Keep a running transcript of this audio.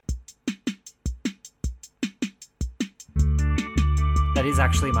That is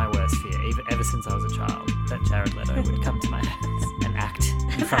actually my worst fear, ever since I was a child, that Jared Leto would come to my house and act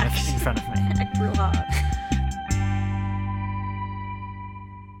in front of me. Act real hard.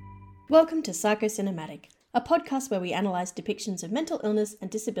 Welcome to Psychocinematic, a podcast where we analyse depictions of mental illness and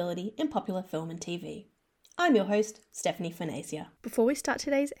disability in popular film and TV. I'm your host, Stephanie Fanasia. Before we start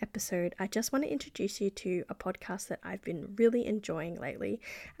today's episode, I just want to introduce you to a podcast that I've been really enjoying lately,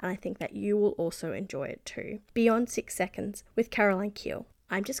 and I think that you will also enjoy it too. Beyond 6 Seconds with Caroline Keel.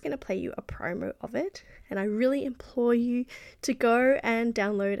 I'm just going to play you a promo of it, and I really implore you to go and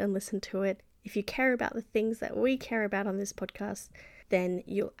download and listen to it. If you care about the things that we care about on this podcast, then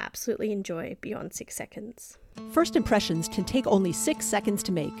you'll absolutely enjoy Beyond 6 Seconds. First impressions can take only 6 seconds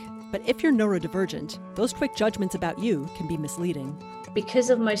to make, but if you're neurodivergent, those quick judgments about you can be misleading. Because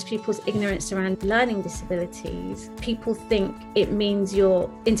of most people's ignorance around learning disabilities, people think it means you're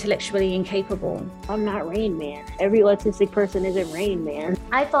intellectually incapable. I'm not Rain Man. Every autistic person isn't Rain Man.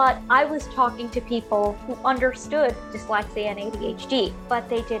 I thought I was talking to people who understood dyslexia and ADHD, but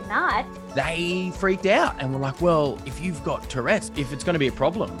they did not. They freaked out and were like, well, if you've got Tourette's, if it's going to be a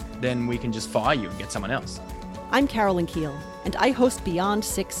problem, then we can just fire you and get someone else. I'm Caroline Keel, and I host Beyond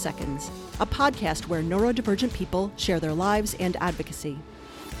 6 Seconds, a podcast where neurodivergent people share their lives and advocacy.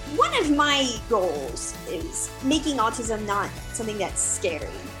 One of my goals is making autism not something that's scary.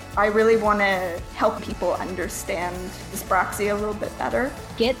 I really want to help people understand dyspraxia a little bit better.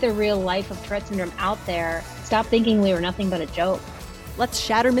 Get the real life of Tourette syndrome out there. Stop thinking we were nothing but a joke. Let's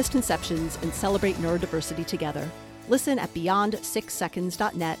shatter misconceptions and celebrate neurodiversity together. Listen at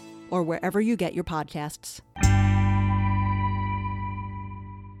beyond6seconds.net or wherever you get your podcasts.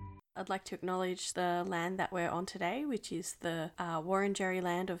 I'd like to acknowledge the land that we're on today, which is the Wurundjeri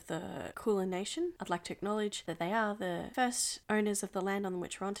land of the Kulin Nation. I'd like to acknowledge that they are the first owners of the land on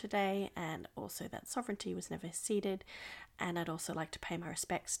which we're on today, and also that sovereignty was never ceded. And I'd also like to pay my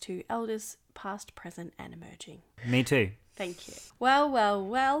respects to elders past, present, and emerging. Me too. Thank you. Well,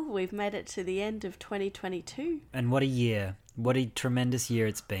 we've made it to the end of 2022. And what a year. What a tremendous year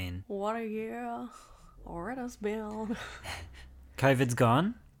it's been. What a year. Or it has been. COVID's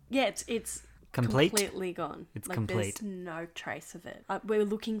gone. Yeah, it's completely gone. It's complete. There's no trace of it. We're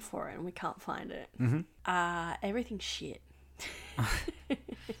looking for it and we can't find it. Mm-hmm. Everything's shit.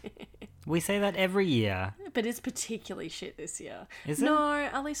 We say that every year. But it's particularly shit this year. Is it? No,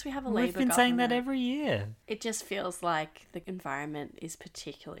 at least we have a Labour We've been government. saying that every year. It just feels like the environment is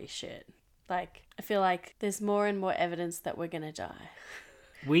particularly shit. Like, I feel like there's more and more evidence that we're going to die.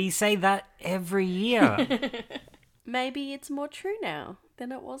 We say that every year. Maybe it's more true now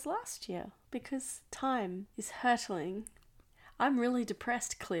than it was last year because time is hurtling. I'm really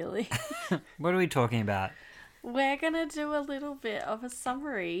depressed, clearly. What are we talking about? We're going to do a little bit of a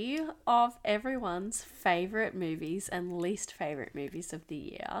summary of everyone's favourite movies and least favourite movies of the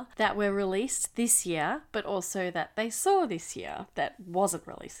year that were released this year, but also that they saw this year that wasn't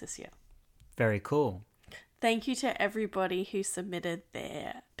released this year. Very cool. Thank you to everybody who submitted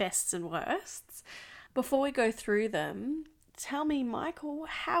their bests and worsts. Before we go through them, tell me, Michael,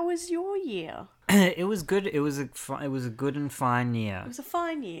 how was your year? It was good. It was a good and fine year. It was a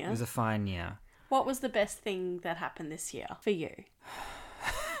fine year. It was a fine year. What was the best thing that happened this year for you?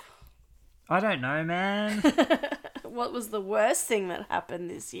 I don't know, man. What was the worst thing that happened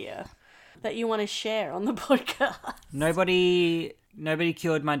this year that you want to share on the podcast? Nobody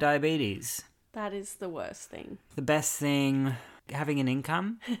cured my diabetes. That is the worst thing. The best thing, having an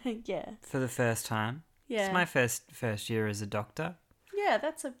income. Yeah. For the first time. Yeah. It's my first year as a doctor. Yeah,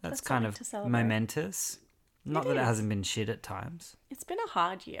 that's kind of to celebrate. Momentous. Not that it hasn't been shit at times. It's been a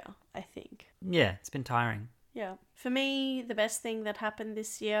hard year, I think. Yeah, it's been tiring. Yeah. For me, the best thing that happened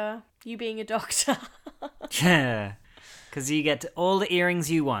this year, you being a doctor. Yeah. Because you get all the earrings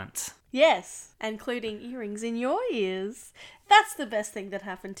you want. Yes, including earrings in your ears. That's the best thing that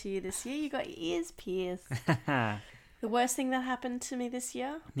happened to you this year. You got your ears pierced. The worst thing that happened to me this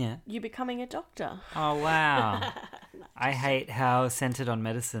year? Yeah. You becoming a doctor. Oh, wow. I hate how centered on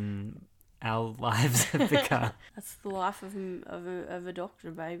medicine our lives have become. That's the life of a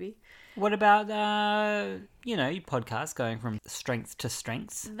doctor, baby. What about, your podcast going from strength to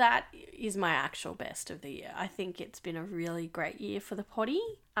strengths? That is my actual best of the year. I think it's been a really great year for the potty.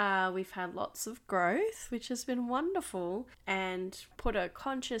 We've had lots of growth, which has been wonderful, and put a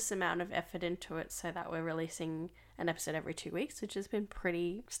conscious amount of effort into it so that we're releasing an episode every 2 weeks, which has been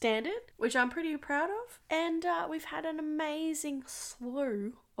pretty standard, which I'm pretty proud of. And we've had an amazing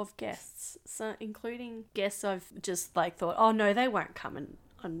slew of guests, so including guests I've just thought, oh no, they won't come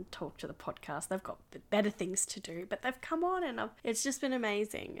on Talk to the Podcast. They've got better things to do, but they've come on and it's just been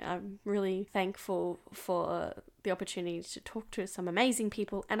amazing. I'm really thankful for the opportunity to talk to some amazing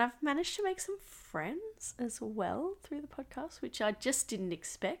people, and I've managed to make some friends as well through the podcast, which I just didn't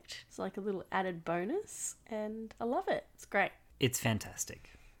expect. It's like a little added bonus, and I love it. It's great. It's fantastic.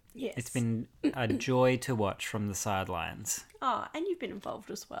 Yes. It's been a joy to watch from the sidelines. Oh, and you've been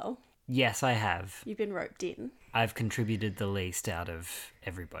involved as well. Yes, I have. You've been roped in. I've contributed the least out of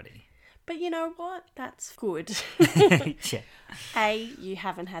everybody. But you know what? That's good. Yeah. A, you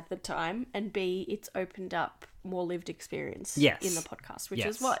haven't had the time, and B, it's opened up more lived experience Yes. in the podcast, which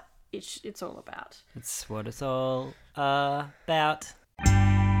Yes. is what it's all about. It's what it's all about.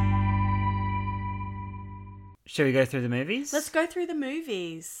 Shall we go through the movies? Let's go through the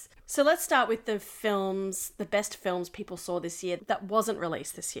movies. So let's start with the films, the best films people saw this year that wasn't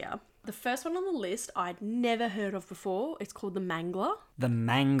released this year. The first one on the list I'd never heard of before. It's called The Mangler. The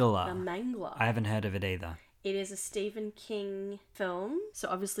Mangler. The Mangler. I haven't heard of it either. It is a Stephen King film, so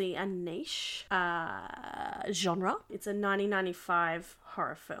obviously a niche genre. It's a 1995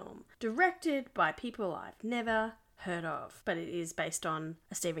 horror film, directed by people I've never heard of, but it is based on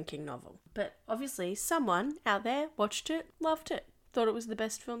a Stephen King novel. But obviously someone out there watched it, loved it, thought it was the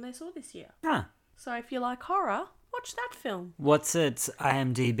best film they saw this year. Huh. So if you like horror, watch that film. What's its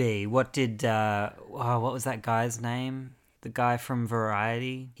IMDb? What did, what was that guy's name? The guy from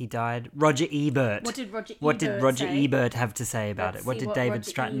Variety, he died. Roger Ebert. What did Roger Ebert say? have to say about Let's it? What see did what David Roger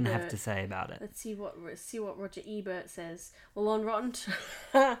Stratton have Ebert- to say about it? Let's see what Roger Ebert says. Well, on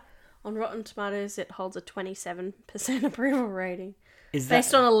Rotten Tomatoes, it holds a 27% approval rating. Is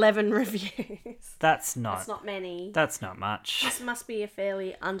based on 11 reviews. That's not many. That's not much. This must be a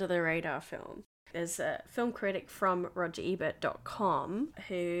fairly under the radar film. There's a film critic from RogerEbert.com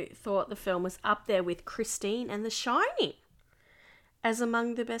who thought the film was up there with Christine and The Shining as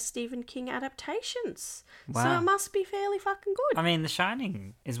among the best Stephen King adaptations. Wow. So it must be fairly fucking good. I mean, The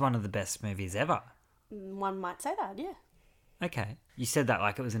Shining is one of the best movies ever. One might say that, yeah. Okay. You said that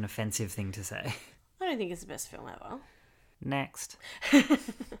like it was an offensive thing to say. I don't think it's the best film ever. Next.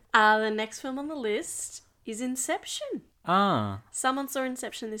 The next film on the list is Inception. Ah. Someone saw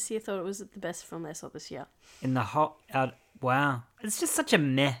Inception this year, thought it was the best film they saw this year. In the wow. It's just such a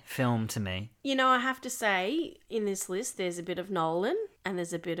meh film to me. You know, I have to say, in this list, there's a bit of Nolan and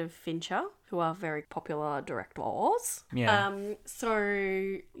there's a bit of Fincher, who are very popular directors. Yeah. So,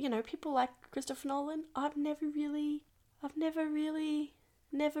 you know, people like Christopher Nolan, I've never really.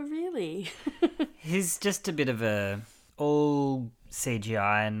 He's just a bit of a all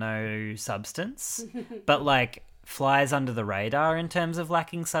CGI, no substance, but like flies under the radar in terms of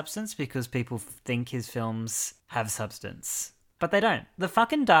lacking substance because people think his films have substance. But they don't. The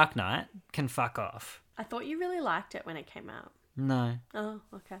fucking Dark Knight can fuck off. I thought you really liked it when it came out. No. Oh,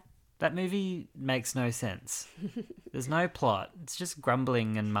 okay. That movie makes no sense. There's no plot. It's just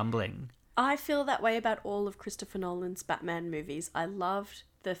grumbling and mumbling. I feel that way about all of Christopher Nolan's Batman movies. I loved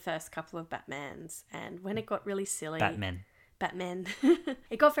the first couple of Batmans, and when it got really silly... Batman.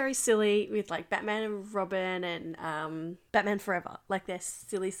 It got very silly with like Batman and Robin and Batman Forever. Like they're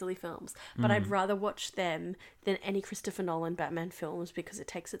silly films. But I'd rather watch them than any Christopher Nolan Batman films because it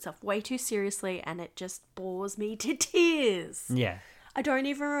takes itself way too seriously and it just bores me to tears. Yeah. I don't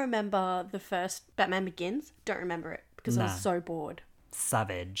even remember the first Batman Begins. Don't remember it because I was so bored.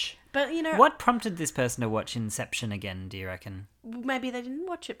 Savage. But, you know... What prompted this person to watch Inception again, do you reckon? Maybe they didn't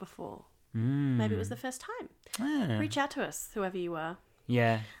watch it before. Maybe it was the first time. Reach out to us, whoever you are.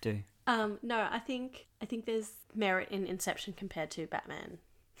 Yeah, do. No, I think there's merit in Inception compared to Batman.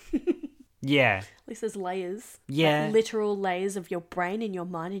 Yeah. At least there's layers. Yeah. Like literal layers of your brain and your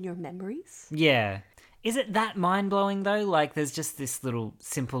mind and your memories. Yeah. Is it that mind-blowing, though? Like, there's just this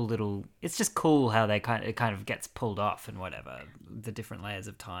simple little... It's just cool how it kind of gets pulled off and whatever. The different layers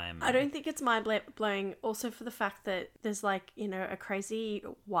of time. I don't think it's mind-blowing also for the fact that there's, like, you know, a crazy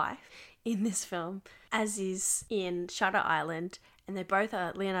wife in this film, as is in Shutter Island, and they both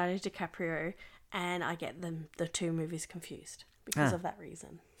are Leonardo DiCaprio, and I get the two movies confused because of that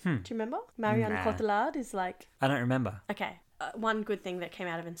reason. Do you remember? Marion Cotillard is like... I don't remember. Okay. One good thing that came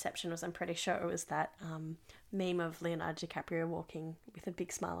out of Inception was, I'm pretty sure it was that meme of Leonardo DiCaprio walking with a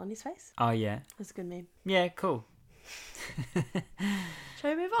big smile on his face. Oh, yeah. It was a good meme. Yeah, cool.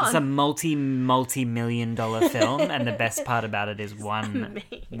 Shall we move on? It's a multi-million-dollar film, and the best part about it is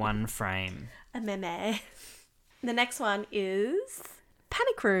one frame. A meme. The next one is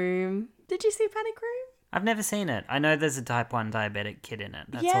Panic Room. Did you see Panic Room? I've never seen it. I know there's a type 1 diabetic kid in it.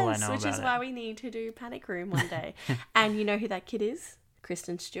 That's all I know about it. Yes, which is why we need to do Panic Room one day. And you know who that kid is?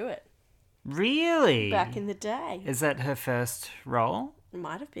 Kristen Stewart. Really? Back in the day. Is that her first role?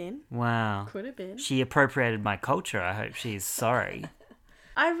 Might have been. Wow. Could have been. She appropriated my culture. I hope she's sorry.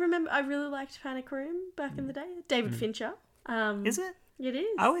 I remember I really liked Panic Room back in the day. David Fincher. Is it? It is.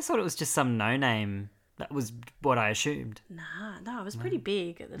 I always thought it was just some no-name. That was what I assumed. No, it was pretty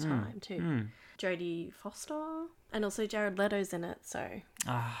big at the time too. Jodie Foster, and also Jared Leto's in it, so...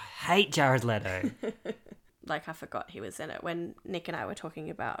 Oh, I hate Jared Leto. Like, I forgot he was in it. When Nick and I were talking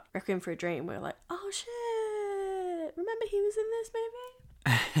about Requiem for a Dream, we were like, oh shit, remember he was in this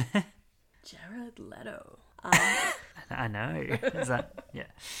movie? Jared Leto. I know. Is that... Yeah.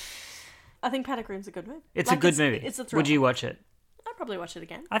 I think Panic Room's a good movie. It's a good movie. It's a thriller. Would you watch it? I'd probably watch it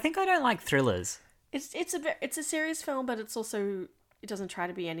again. I think I don't like thrillers. It's a serious film, but it's also... It doesn't try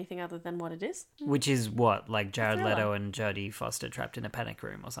to be anything other than what it is. Which is what? Like Jared Thriller. Leto and Jodie Foster trapped in a panic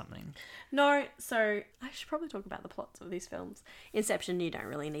room or something? No, so I should probably talk about the plots of these films. Inception, you don't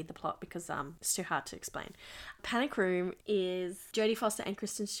really need the plot because it's too hard to explain. Panic Room is Jodie Foster and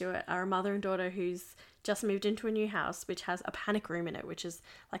Kristen Stewart are a mother and daughter who's just moved into a new house which has a panic room in it, which is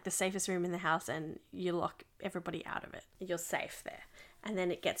like the safest room in the house, and you lock everybody out of it. You're safe there. And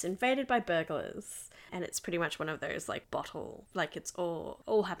then it gets invaded by burglars, and it's pretty much one of those like it's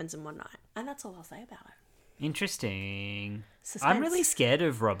all happens in one night. And that's all I'll say about it. Interesting. Suspense. I'm really scared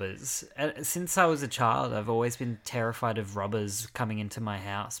of robbers. Since I was a child, I've always been terrified of robbers coming into my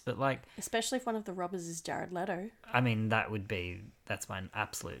house. But like, especially if one of the robbers is Jared Leto. I mean, that's my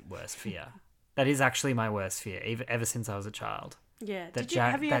absolute worst fear. That is actually my worst fear, ever since I was a child. Yeah.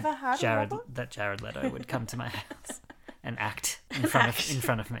 Have you ever had a robber? That Jared Leto would come to my house and act in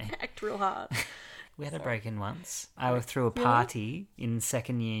front of me. Act real hard. We had a break-in once. I was through a party in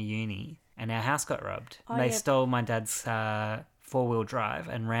second year uni, and our house got robbed. They stole my dad's four-wheel drive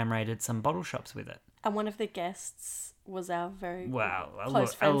and ram-raided some bottle shops with it. And one of the guests was our very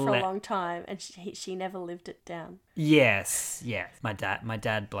close friend for a long time, and she never lived it down. Yes. My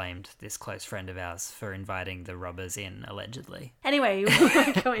dad blamed this close friend of ours for inviting the robbers in, allegedly. Anyway, we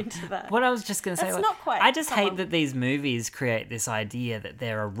won't go into that. What I was just going to say, that's not quite. I just hate that these movies create this idea that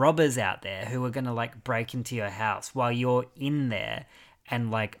there are robbers out there who are going to like break into your house while you're in there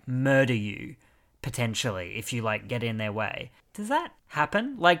and like murder you potentially if you like get in their way. Does that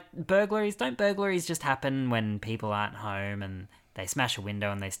happen? Like don't burglaries just happen when people aren't home and they smash a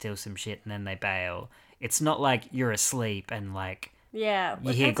window and they steal some shit and then they bail? It's not like you're asleep and like you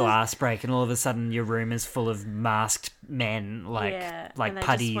hear glass break and all of a sudden your room is full of masked men like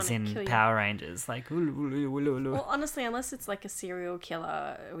putties in Power Rangers. Like, well, honestly, unless it's like a serial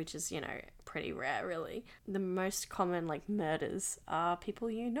killer, which is, pretty rare, really. The most common like murders are people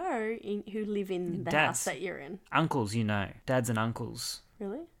who live in the house that you're in. Uncles, dads and uncles.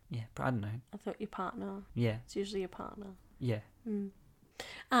 Really? Yeah, but I don't know. I thought your partner. Yeah. It's usually your partner. Yeah. The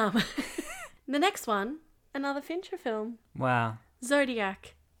next one, another Fincher film. Wow.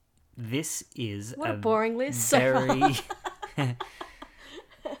 Zodiac. This is what a boring list. Very.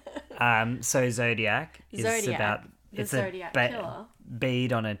 So Zodiac is about the Zodiac killer.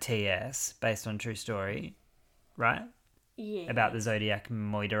 Bead on a TS based on true story, right? Yeah. About the Zodiac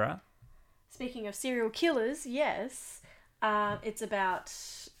murderer. Speaking of serial killers, yes, it's about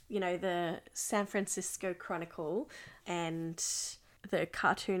the San Francisco Chronicle and the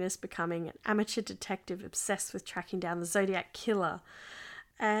cartoonist becoming an amateur detective obsessed with tracking down the Zodiac killer.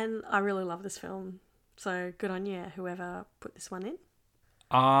 And I really love this film. So good on you, whoever put this one in.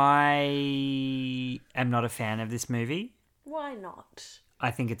 I am not a fan of this movie. Why not?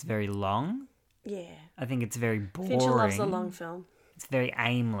 I think it's very long. Yeah. I think it's very boring. Fincher loves a long film. It's very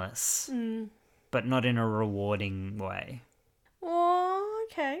aimless. But not in a rewarding way. Oh,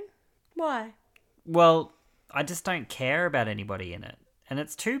 okay. Why? Well, I just don't care about anybody in it. And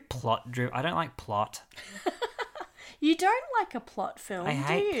it's too plot-driven. I don't like plot. You don't like a plot film, I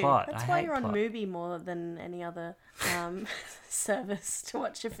hate plot. That's why you're on Mubi more than any other service to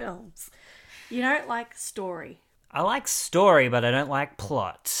watch your films. You don't like story. I like story, but I don't like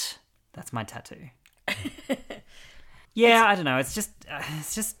plot. That's my tattoo. Yeah, I don't know. It's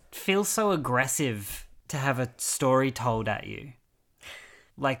just feels so aggressive to have a story told at you.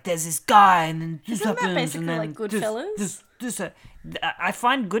 Like, there's this guy, and then this Isn't happens, that basically and then like Goodfellas? I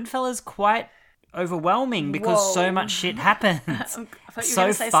find Goodfellas quite overwhelming because so much shit happens. I thought you were so going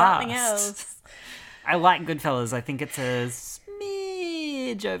to say fast. something else. I like Goodfellas. I think it's a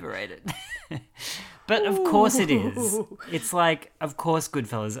smidge overrated. But of course it is. It's like, of course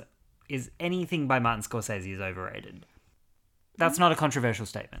Goodfellas is anything by Martin Scorsese is overrated. That's not a controversial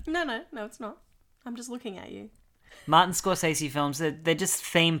statement. No, it's not. I'm just looking at you. Martin Scorsese films, they're just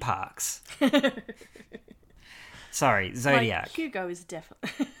theme parks. Sorry, Zodiac. Like, Hugo is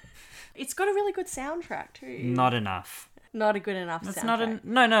definitely... It's got a really good soundtrack too. Not enough. Not a good enough That's soundtrack.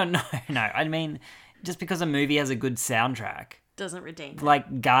 not no. I mean, just because a movie has a good soundtrack Doesn't redeem it.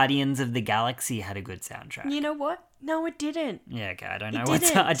 like Guardians of the Galaxy had a good soundtrack. You know what? No, it didn't. Yeah, okay, I don't It know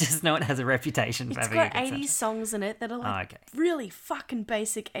didn't. I just know it has a reputation for It's having got a good 80s soundtrack. songs in it that are like okay. really fucking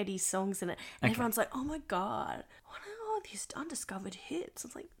basic 80s songs in it. And Okay. everyone's like, oh my god, what are all these undiscovered hits?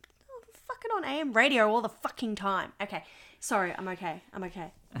 It's like, oh, fucking on AM radio all the fucking time. Okay, sorry, I'm okay.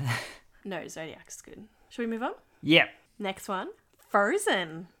 No, Zodiac's good. Should we move on? Yep. Next one,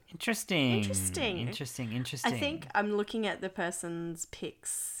 Frozen. Interesting. Interesting. I think I'm looking at the person's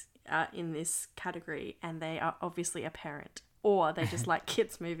picks in this category, and they are obviously a parent, or they just like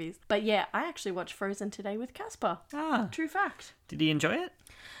kids' movies. But yeah, I actually watched Frozen today with Casper. True fact. Did he enjoy it?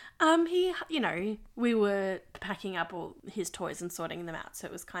 We were packing up all his toys and sorting them out, so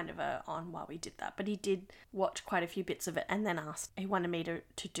it was kind of on while we did that. But he did watch quite a few bits of it, and then he wanted me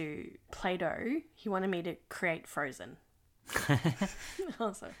to do Play-Doh. He wanted me to create Frozen.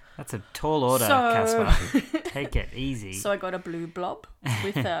 That's a tall order, Casper. Take it easy. So I got a blue blob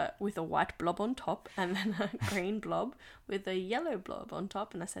with a white blob on top, and then a green blob with a yellow blob on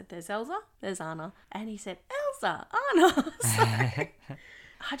top. And I said, "There's Elsa, there's Anna," and he said, "Elsa, Anna." So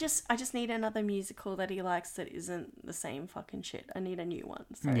I just need another musical that he likes that isn't the same fucking shit. I need a new one.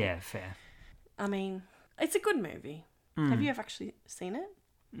 So. Yeah, fair. I mean, it's a good movie. Have you ever actually seen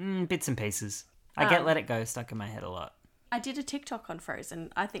it? Bits and pieces. I get Let It Go stuck in my head a lot. I did a TikTok on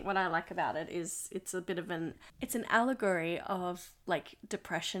Frozen. I think what I like about it is it's a bit of an allegory of like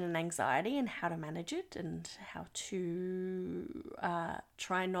depression and anxiety and how to manage it and how to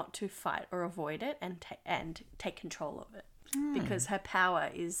try not to fight or avoid it and take control of it. Because her power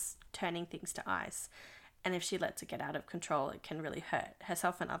is turning things to ice. And if she lets it get out of control, it can really hurt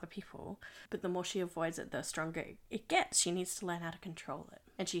herself and other people. But the more she avoids it, the stronger it gets. She needs to learn how to control it.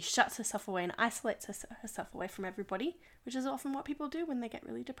 And she shuts herself away and isolates herself away from everybody, which is often what people do when they get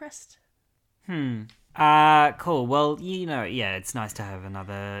really depressed. Cool. Well, it's nice to have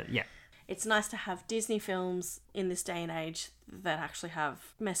another... Yeah. It's nice to have Disney films in this day and age that actually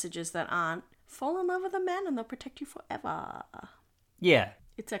have messages that aren't fall in love with a man and they'll protect you forever. Yeah.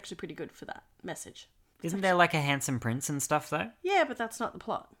 It's actually pretty good for that message. Isn't there like a handsome prince and stuff though? Yeah, but that's not the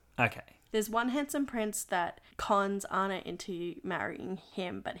plot. Okay. There's one handsome prince that cons Anna into marrying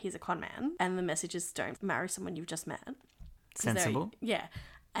him, but he's a con man. And the message is don't marry someone you've just met. Sensible. Yeah.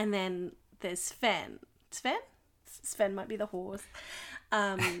 And then there's Sven. Sven? Sven might be the horse.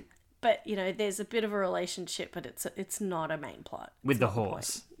 But, there's a bit of a relationship, but it's not a main plot. With the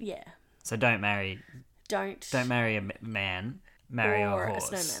horse. Yeah. So don't marry a man. Marry a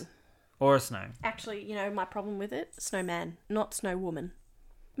horse. Or a snowman. Or a snow. Actually, my problem with it, snowman, not snow woman.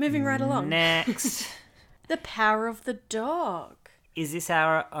 Moving right along. Next. The Power of the Dog. Is this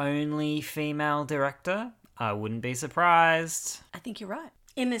our only female director? I wouldn't be surprised. I think you're right.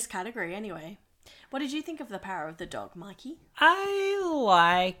 In this category, anyway. What did you think of The Power of the Dog, Mikey? I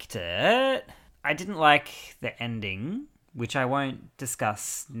liked it. I didn't like the ending, which I won't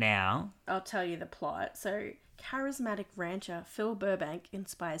discuss now. I'll tell you the plot. So, charismatic rancher Phil Burbank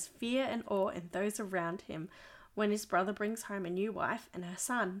inspires fear and awe in those around him. When his brother brings home a new wife and her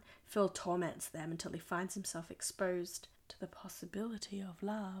son, Phil torments them until he finds himself exposed to the possibility of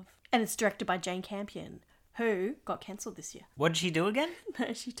love. And it's directed by Jane Campion, who got cancelled this year. What did she do again?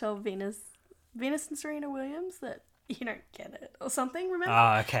 She told Venus and Serena Williams that you don't get it or something, remember?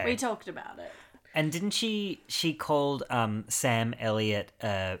 Oh, okay. We talked about it. And didn't she called Sam Elliott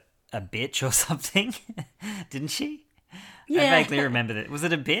a bitch or something? Didn't she? Yeah. I vaguely remember that. Was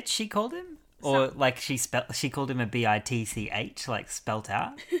it a bitch she called him? Or like she called him a bitch, like spelt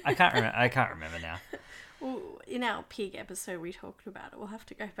out? I can't remember now. Well, in our pig episode we talked about it. We'll have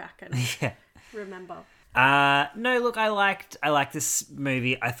to go back and remember. No, look, I liked this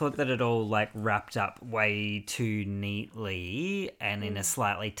movie. I thought that it all like wrapped up way too neatly and in a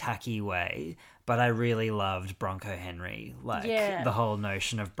slightly tacky way. But I really loved Bronco Henry, the whole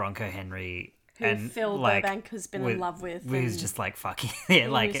notion of Bronco Henry, who Phil Burbank has been in love with. Who's just like fucking I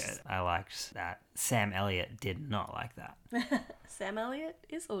liked that. Sam Elliott did not like that. Sam Elliott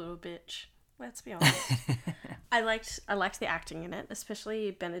is a little bitch. Let's be honest. I liked the acting in it,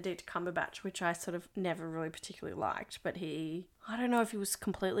 especially Benedict Cumberbatch, which I sort of never really particularly liked. But I don't know if he was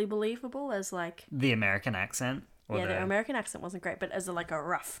completely believable as like the American accent. The American accent wasn't great, but as a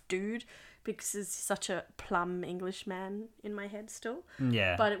rough dude, because he's such a plum English man in my head still.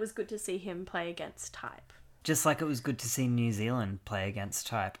 Yeah. But it was good to see him play against type. Just like it was good to see New Zealand play against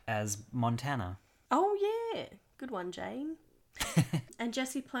type as Montana. Oh yeah, good one, Jane. And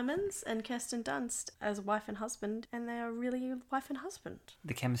Jesse Plemons and Kirsten Dunst as wife and husband, and they are really wife and husband.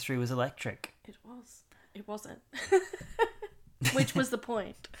 The chemistry was electric. It was. it wasn't. Which was the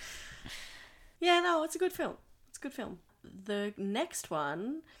point. Yeah, no, it's a good film. It's a good film. The next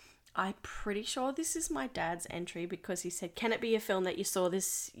one, I'm pretty sure this is my dad's entry because he said, can it be a film that you saw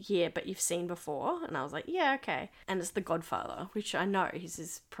this year but you've seen before? And I was like, yeah, okay. And it's The Godfather, which I know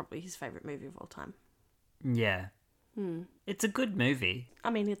is probably his favourite movie of all time. Yeah. It's a good movie. I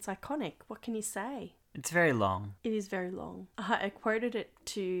mean, it's iconic. What can you say? It's very long. It is very long. I quoted it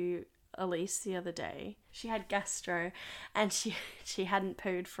to Elise the other day. She had gastro and she hadn't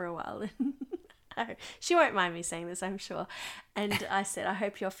pooed for a while. She won't mind me saying this, I'm sure. And I said, I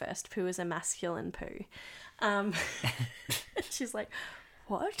hope your first poo is a masculine poo. She's like,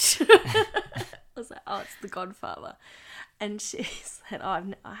 what? I was like, oh, it's The Godfather. And she said, oh,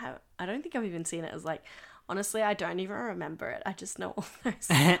 I don't think I've even seen it. I was like, honestly, I don't even remember it. I just know all those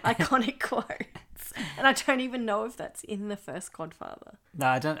iconic quotes. And I don't even know if that's in the first Godfather. No,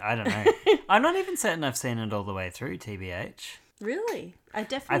 I don't know. I'm not even certain I've seen it all the way through, TBH. Really? I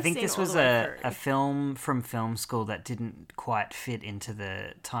definitely I think this was a a film from film school that didn't quite fit into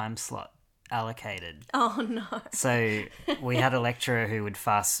the time slot allocated. Oh, no. So we had a lecturer who would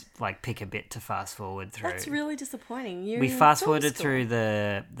pick a bit to fast forward through. That's really disappointing. We fast forwarded through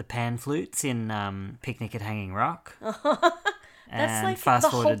the pan flutes in Picnic at Hanging Rock. That's like fast the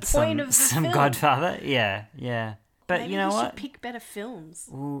whole forwarded point of the some film. Godfather. Yeah. But maybe you know you what? should pick better films.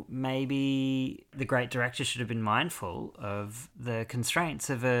 Well, maybe the great director should have been mindful of the constraints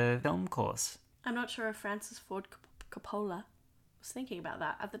of a film course. I'm not sure if Francis Ford Coppola was thinking about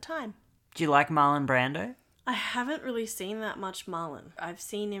that at the time. Do you like Marlon Brando? I haven't really seen that much Marlon. I've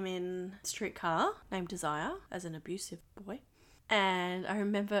seen him in Streetcar Named Desire as an abusive boy. And I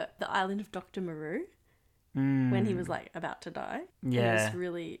remember The Island of Dr. Moreau when he was about to die. Yeah. It was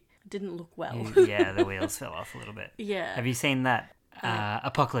really... didn't look well. Yeah, the wheels fell off a little bit. Yeah. Have you seen that?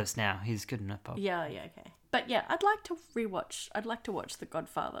 Apocalypse Now. He's good in Apocalypse. Yeah, okay. But yeah, I'd like to watch The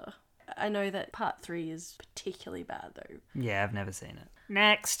Godfather. I know that part 3 is particularly bad though. Yeah, I've never seen it.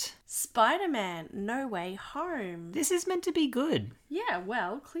 Next. Spider-Man No Way Home. This is meant to be good. Yeah,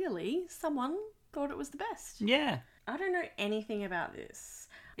 well, clearly someone thought it was the best. Yeah. I don't know anything about this.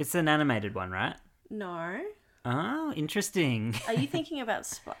 It's an animated one, right? No. Oh, interesting. Are you thinking about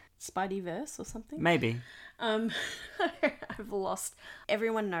Spideyverse or something? Maybe. I've lost.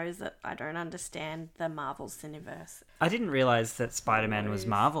 Everyone knows that I don't understand the Marvel Cineverse. I didn't realise that Spider-Man was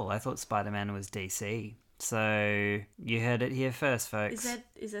Marvel. I thought Spider-Man was DC. So you heard it here first, folks.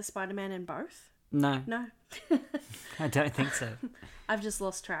 Is there Spider-Man in both? No. No. I don't think so. I've just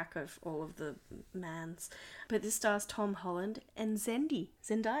lost track of all of the mans. But this stars Tom Holland and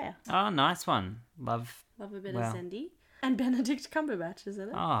Zendaya. Oh, nice one. Love a bit of Zendy. And Benedict Cumberbatch, isn't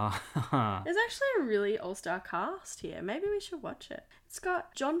it? Oh. There's actually a really all-star cast here. Maybe we should watch it. It's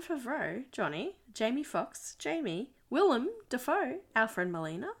got Jon Favreau, Johnny, Jamie Foxx, Jamie, Willem Dafoe, Alfred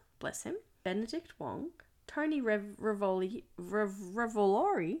Molina, bless him, Benedict Wong, Tony Revolori,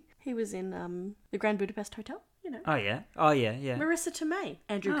 he was in The Grand Budapest Hotel, you know. Oh, yeah. Marissa Tomei,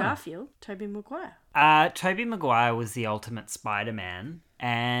 Andrew Garfield, Tobey Maguire. Tobey Maguire was the ultimate Spider-Man,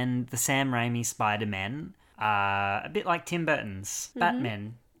 and the Sam Raimi Spider-Man are a bit like Tim Burton's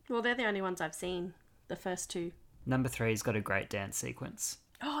Batman. Well, they're the only ones I've seen, the first two. Number 3's got a great dance sequence.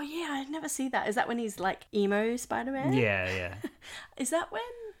 Oh, yeah, I never see that. Is that when he's like emo Spider-Man? Yeah. Is that when,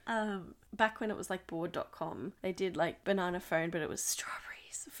 back when it was like board.com, they did like Banana Phone, but it was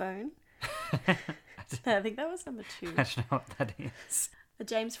Strawberries Phone? I think that was number 2. I don't know what that is.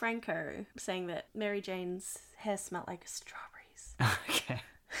 James Franco saying that Mary Jane's hair smelled like strawberries. Okay.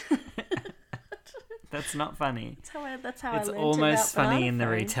 That's not funny. That's how it's I learned almost about funny in the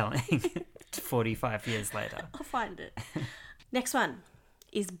Phone. retelling 45 years later. I'll find it. Next one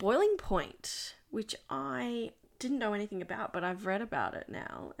is Boiling Point, which I didn't know anything about, but I've read about it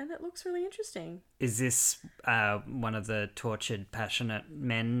now, and it looks really interesting. Is this one of the tortured, passionate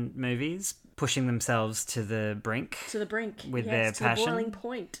men movies, pushing themselves to the brink? To the brink. With yes, their passion? To the boiling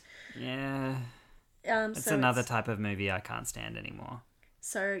point. Yeah. It's so another type of movie I can't stand anymore.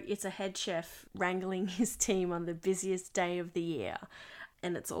 So it's a head chef wrangling his team on the busiest day of the year.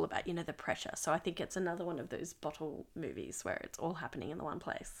 And it's all about, the pressure. So I think it's another one of those bottle movies where it's all happening in the one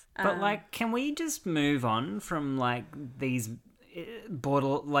place. But, can we just move on from, these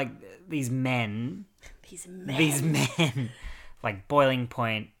these men? These men. Like Boiling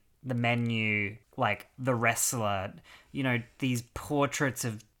Point, The Menu, The Wrestler. These portraits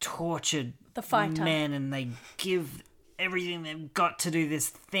of tortured the fighter men, and they give everything they've got to do this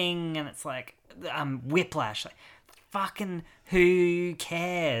thing, and it's Whiplash. Fucking who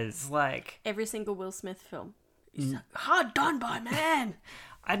cares? Every single Will Smith film. He's hard done by man.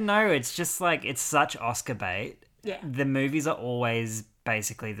 I don't know. It's just like, it's such Oscar bait. Yeah. The movies are always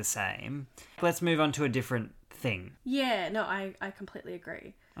basically the same. Let's move on to a different thing. Yeah, no, I completely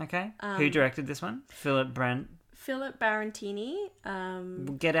agree. Okay. Who directed this one? Philip Barantini.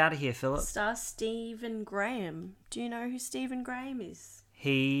 Get out of here, Philip. Star Stephen Graham. Do you know who Stephen Graham is?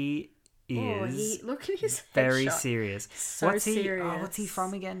 He is look at his very headshot. serious. So serious. What's he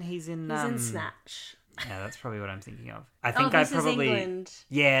from again? He's in Snatch. Yeah, that's probably what I'm thinking of. I think I this is probably England.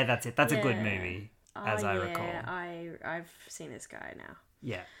 Yeah, that's it. That's a good Yeah. movie, as I recall. I've seen this guy now.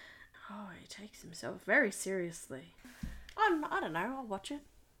 Yeah. Oh, he takes himself very seriously. I don't know. I'll watch it.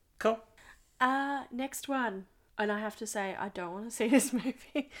 Cool. Next one, and I have to say I don't want to see this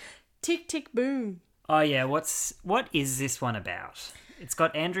movie. Tick Tick Boom. Oh yeah, what is this one about? It's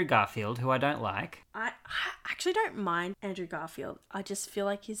got Andrew Garfield, who I don't like. I actually don't mind Andrew Garfield. I just feel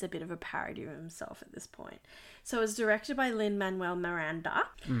like he's a bit of a parody of himself at this point. So it was directed by Lin-Manuel Miranda.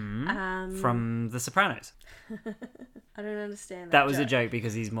 From The Sopranos. I don't understand that. That was a joke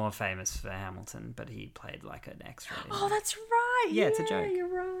because he's more famous for Hamilton, but he played like an extra. Oh, that's right. Yeah, it's a joke. You're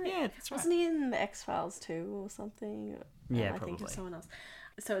right. Yeah, that's right. Wasn't he in the X-Files too or something? Yeah, I think probably. of someone else.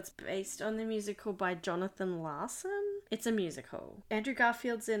 So it's based on the musical by Jonathan Larson. It's a musical. Andrew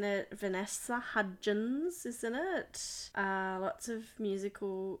Garfield's in it. Vanessa Hudgens is in it. Lots of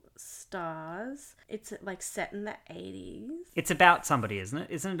musical stars. It's like set in the 80s. It's about somebody, isn't it?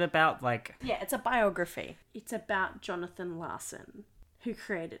 Isn't it about like... Yeah, it's a biography. It's about Jonathan Larson, who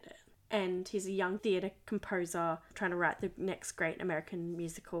created it. And he's a young theatre composer trying to write the next great American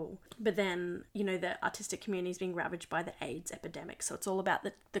musical. But then, you know, the artistic community is being ravaged by the AIDS epidemic. So it's all about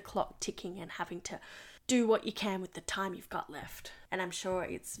the clock ticking and having to do what you can with the time you've got left. And I'm sure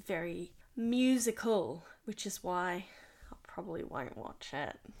it's very musical, which is why I probably won't watch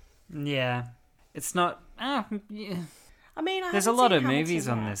it. Yeah. It's not... yeah. I mean, There's a lot of movies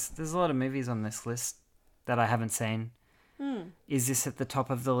on this. There's a lot of movies on this list that I haven't seen. Is this at the top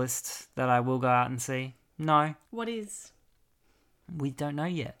of the list that I will go out and see? No. What is? We don't know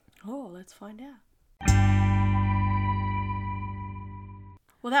yet. Oh, let's find out.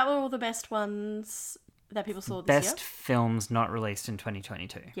 Well, that were all the best ones that people saw this year. Best films not released in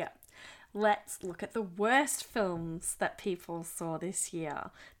 2022. Yeah. Let's look at the worst films that people saw this year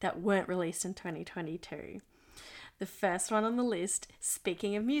that weren't released in 2022. The first one on the list,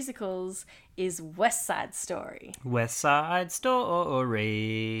 speaking of musicals, is West Side Story. West Side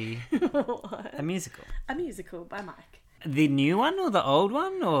Story. What? A musical. A musical by Mike. The new one or the old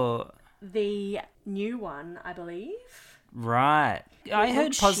one or... The new one, I believe. Right. I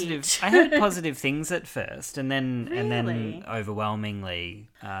heard positive things at first and then Really? Overwhelmingly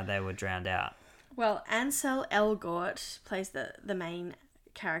they were drowned out. Well, Ansel Elgort plays the main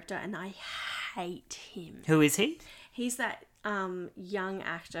character and I hate him. Who is he? He's that young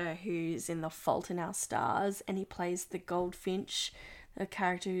actor who's in The Fault in Our Stars and he plays the Goldfinch, the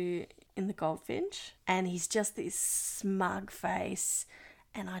character in the Goldfinch, and he's just this smug face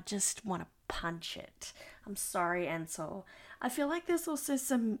and I just want to punch it. I'm sorry, Ansel. I feel like there's also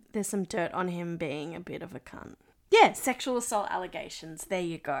some dirt on him being a bit of a cunt. Yeah, sexual assault allegations. There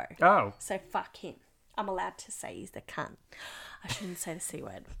you go. Oh. So fuck him. I'm allowed to say he's the cunt. I shouldn't say the C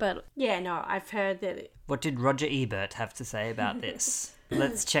word. But yeah, no, I've heard that... What did Roger Ebert have to say about this?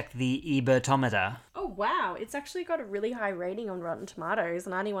 Let's check the Ebertometer. Oh, wow. It's actually got a really high rating on Rotten Tomatoes.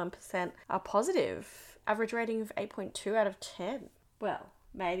 91% are positive. Average rating of 8.2 out of 10. Well,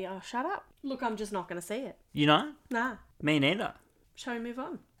 maybe I'll shut up. Look, I'm just not going to see it. You know? Nah. Me neither. Shall we move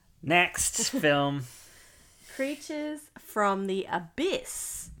on? Next film. Creatures from the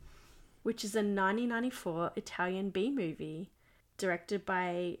Abyss, which is a 1994 Italian B-movie directed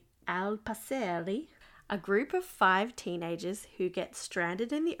by Al Pacelli. A group of 5 teenagers who get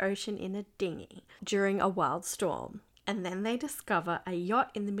stranded in the ocean in a dinghy during a wild storm. And then they discover a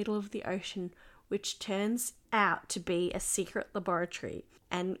yacht in the middle of the ocean which turns out to be a secret laboratory.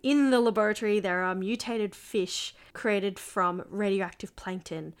 And in the laboratory there are mutated fish created from radioactive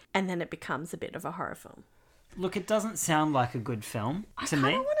plankton, and then it becomes a bit of a horror film. Look, it doesn't sound like a good film to me.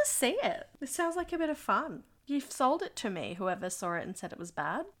 I don't want to see it. It sounds like a bit of fun. You've sold it to me, whoever saw it and said it was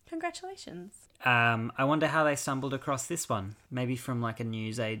bad. Congratulations. I wonder how they stumbled across this one. Maybe from like a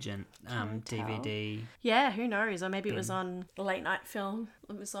newsagent DVD. Yeah, who knows? Or maybe it was on a late night film.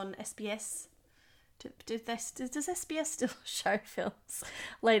 It was on SBS. Does SBS still show films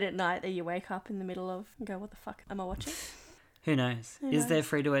late at night that you wake up in the middle of and go, what the fuck am I watching? Who knows? Is there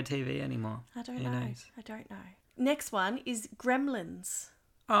free-to-air TV anymore? I don't know. I don't know. Next one is Gremlins.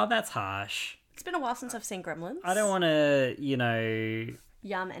 Oh, that's harsh. It's been a while since I've seen Gremlins. I don't want to,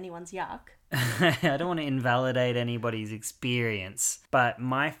 yum anyone's yuck. I don't want to invalidate anybody's experience, but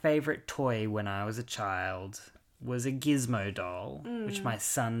my favourite toy when I was a child was a Gizmo doll, which my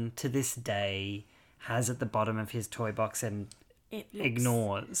son to this day has at the bottom of his toy box and It looks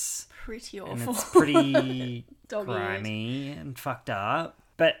ignores. pretty awful. And it's pretty Dog-eared. grimy and fucked up.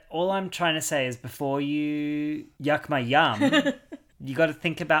 But all I'm trying to say is before you yuck my yum, you got to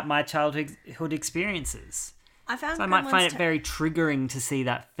think about my childhood experiences. I might find it very triggering to see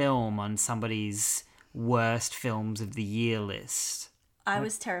that film on somebody's worst films of the year list. I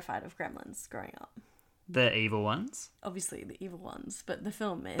was terrified of Gremlins growing up. The evil ones? Obviously the evil ones, but the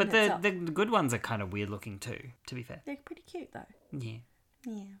film in But itself, the good ones are kind of weird looking too, to be fair. they're pretty cute though. Yeah.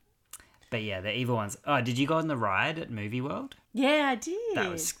 Yeah. But yeah, the evil ones. Oh, did you go on the ride at Movie World? Yeah, I did.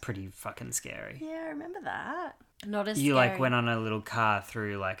 That was pretty fucking scary. Yeah, I remember that. Not as You scary. like went on a little car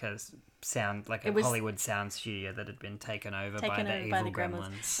through like a It was Hollywood sound studio that had been taken over by taken the over evil by the Gremlins.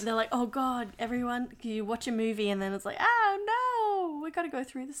 gremlins. And they're like, oh god, everyone, you watch a movie and then it's like, oh no, we got to go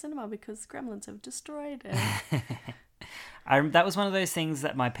through the cinema because Gremlins have destroyed it. That was one of those things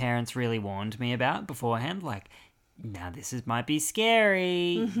that my parents really warned me about beforehand. Like, now might be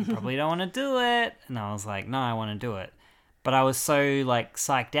scary. You probably don't want to do it. And I was like, no, I want to do it. But I was so like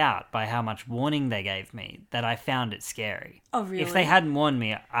psyched out by how much warning they gave me that I found it scary. Oh really? If they hadn't warned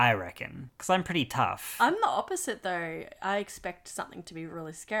me, I reckon, because I'm pretty tough. I'm the opposite though. I expect something to be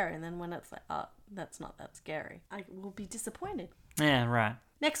really scary, and then when it's like, oh, that's not that scary, I will be disappointed. Yeah, right.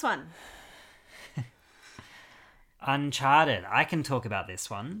 Next one. Uncharted. I can talk about this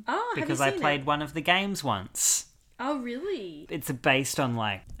one Oh, have you because I seen played it? one of the games once. Oh really? It's based on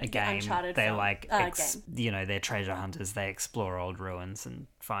like a game. Uncharted They're film. like, Game. They're treasure hunters. They explore old ruins and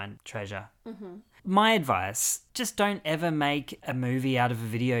find treasure. Mm-hmm. My advice: just don't ever make a movie out of a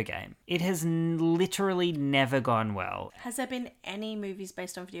video game. It has literally never gone well. Has there been any movies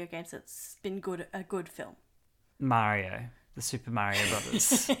based on video games that's been a good film? Mario, the Super Mario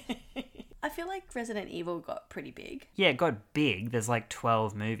Brothers. I feel like Resident Evil got pretty big. Yeah, it got big. There's like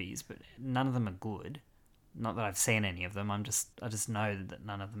 12 movies, but none of them are good. Not that I've seen any of them. I just know that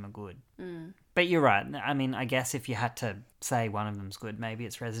none of them are good. Mm. But you're right. I mean, I guess if you had to say one of them's good, maybe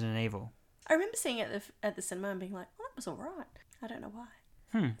it's Resident Evil. I remember seeing it at the cinema and being like, "Oh, that was all right." I don't know why.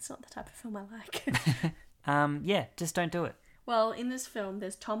 It's not the type of film I like. Yeah, just don't do it. Well, in this film,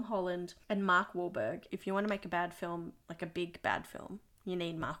 there's Tom Holland and Mark Wahlberg. If you want to make a bad film, like a big bad film, you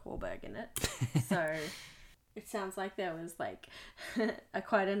need Mark Wahlberg in it. So it sounds like there was like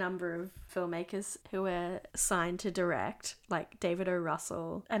quite a number of filmmakers who were signed to direct, like David O.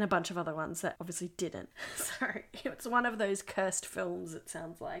 Russell and a bunch of other ones that obviously didn't. So it's one of those cursed films, it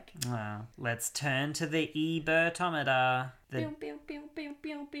sounds like. Well, let's turn to the Ebertometer. The Pew, pew, pew, pew,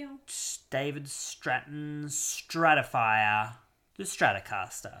 pew, pew. David Stratton Stratifier. The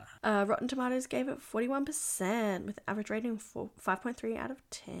Stratocaster. Rotten Tomatoes gave it 41% with an average rating of 5.3 out of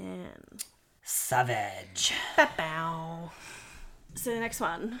 10. Savage. Bow. So the next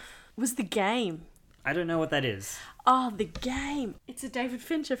one was The Game. I don't know what that is. Oh, The Game. It's a David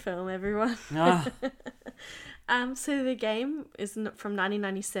Fincher film, everyone. Ah. So The Game is from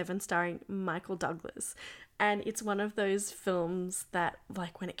 1997 starring Michael Douglas. And it's one of those films that,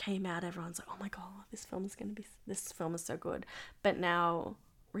 like, when it came out, everyone's like, oh my God, this film is so good. But now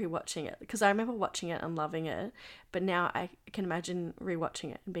rewatching it, because I remember watching it and loving it, but now I can imagine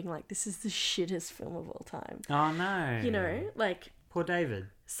rewatching it and being like, this is the shittest film of all time. Oh no. You know, like... Poor David.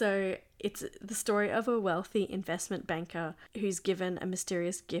 So it's the story of a wealthy investment banker who's given a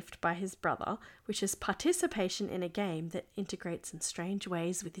mysterious gift by his brother, which is participation in a game that integrates in strange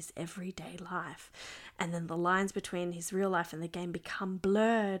ways with his everyday life. And then the lines between his real life and the game become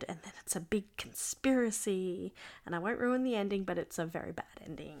blurred, and then it's a big conspiracy. And I won't ruin the ending, but it's a very bad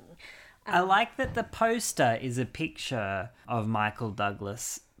ending. I like that the poster is a picture of Michael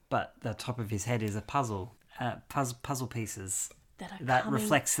Douglas, but the top of his head is a puzzle pieces. That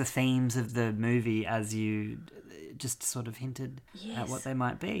reflects the themes of the movie as you just sort of hinted at what they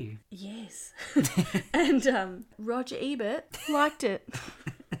might be. Yes. And Roger Ebert liked it.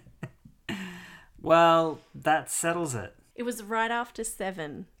 Well, that settles it. It was right after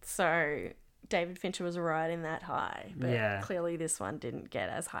 7, so David Fincher was right in that high. But clearly this one didn't get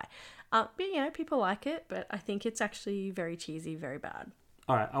as high. But, you know, people like it, but I think it's actually very cheesy, very bad.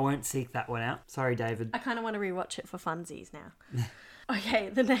 All right, I won't seek that one out. Sorry, David. I kind of want to rewatch it for funsies now. Okay,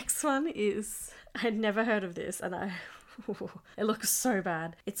 the next one is... I'd never heard of this, and it looks so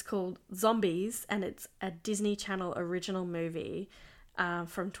bad. It's called Zombies, and it's a Disney Channel original movie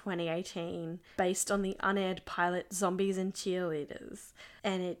from 2018 based on the unaired pilot Zombies and Cheerleaders.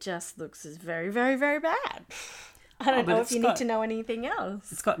 And it just looks very, very, very bad. I don't but know it's if you got- need to know anything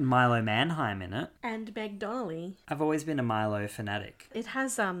else. It's got Milo Manheim in it. And Meg Donnelly. I've always been a Milo fanatic. It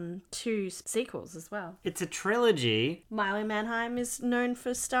has 2 sequels as well. It's a trilogy. Milo Manheim is known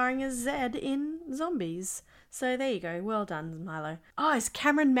for starring as Zed in Zombies. So there you go. Well done, Milo. Oh, it's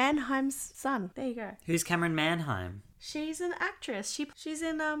Cameron Manheim's son. There you go. Who's Cameron Manheim? She's an actress. She's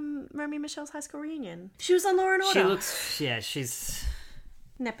in Romy and Michelle's High School Reunion. She was on Law and Order. She looks... Yeah, she's...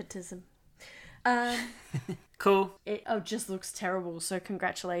 Nepotism. Cool. It just looks terrible. So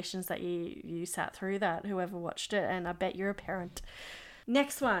congratulations that you sat through that, whoever watched it, and I bet you're a parent.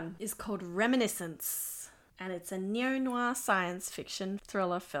 Next one is called Reminiscence, and it's a neo-noir science fiction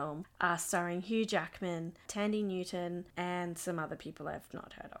thriller film starring Hugh Jackman, Tandy Newton, and some other people I've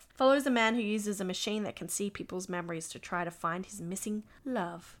not heard of. Follows a man who uses a machine that can see people's memories to try to find his missing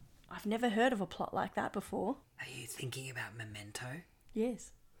love. I've never heard of a plot like that before. Are you thinking about Memento?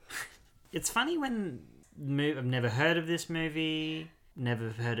 Yes. It's funny when... I've never heard of this movie, never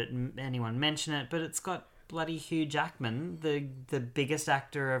heard anyone mention it, but it's got bloody Hugh Jackman, the biggest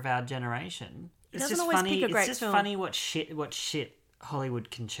actor of our generation. It's doesn't just always funny. pick a great It's just film. funny what shit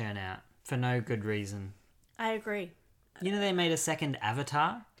Hollywood can churn out for no good reason. I agree. You know they made a second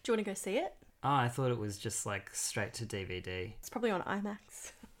Avatar? Do you want to go see it? Oh, I thought it was just like straight to DVD. It's probably on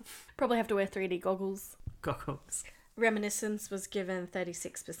IMAX. Probably have to wear 3D goggles. Goggles. Reminiscence was given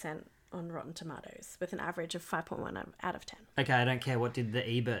 36% on Rotten Tomatoes with an average of 5.1 out of 10. Okay, I don't care. What did the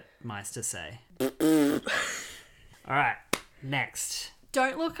Ebert Meister say? All right, next.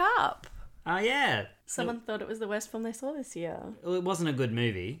 Don't Look Up. Oh, yeah. Someone thought it was the worst film they saw this year. Well, it wasn't a good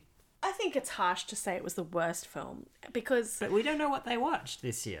movie. I think it's harsh to say it was the worst film because... But we don't know what they watched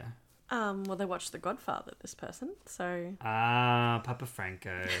this year. Well, they watched The Godfather, this person, so... Papa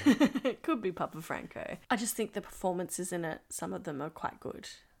Franco. It could be Papa Franco. I just think the performances in it, some of them are quite good.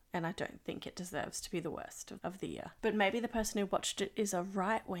 And I don't think it deserves to be the worst of the year. But maybe the person who watched it is a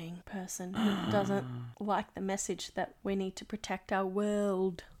right-wing person who doesn't like the message that we need to protect our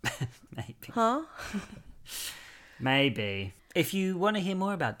world. Maybe. Huh? Maybe. If you want to hear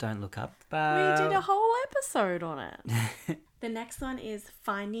more about Don't Look Up... We did a whole episode on it. The next one is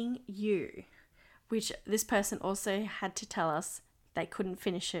Finding You, which this person also had to tell us they couldn't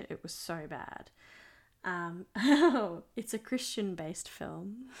finish it. It was so bad. It's a Christian-based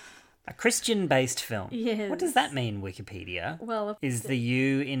film. A Christian-based film? Yes. What does that mean, Wikipedia? Well, is the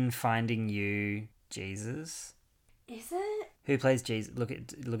you in Finding You Jesus? Is it? Who plays Jesus? Look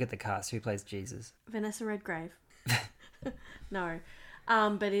at the cast. Who plays Jesus? Vanessa Redgrave. No.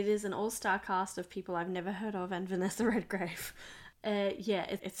 But it is an all-star cast of people I've never heard of and Vanessa Redgrave.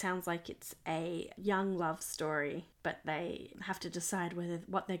 It sounds like it's a young love story, but they have to decide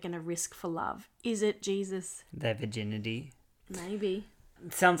what they're going to risk for love. Is it Jesus? Their virginity? Maybe.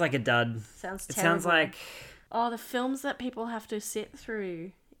 It sounds like a dud. Sounds terrible. It sounds like... Oh, the films that people have to sit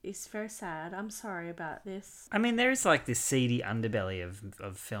through is very sad. I'm sorry about this. I mean, there is like this seedy underbelly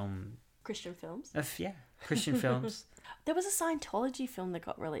of film... Christian films? Christian films. There was a Scientology film that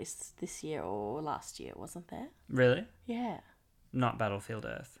got released this year or last year, wasn't there? Really? Yeah. Not Battlefield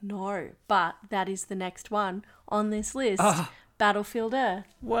Earth. No, but that is the next one on this list. Oh. Battlefield Earth.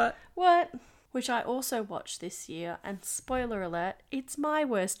 What? Which I also watched this year, and spoiler alert, it's my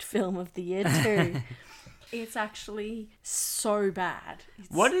worst film of the year too. It's actually so bad.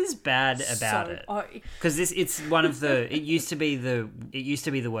 What is bad about it? Because it's one of the. It used to be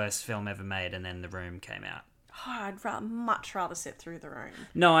the worst film ever made, and then The Room came out. Oh, I'd much rather sit through The Room.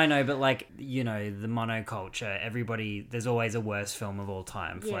 No, I know, but like, you know, the monoculture, there's always a worst film of all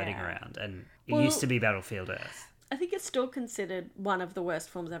time floating around, and it used to be Battlefield Earth. I think it's still considered one of the worst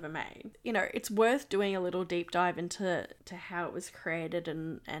films ever made. You know, it's worth doing a little deep dive into how it was created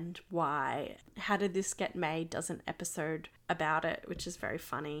and why. How Did This Get Made does an episode about it, which is very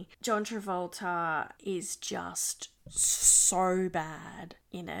funny. John Travolta is just so bad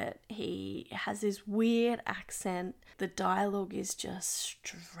in it. He has this weird accent. The dialogue is just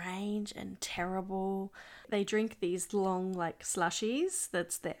strange and terrible. They drink these long, like, slushies.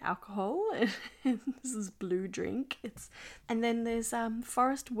 That's their alcohol. This is blue drink. And then there's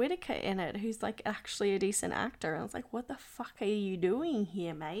Forrest Whitaker in it, who's, like, actually a decent actor. And I was like, what the fuck are you doing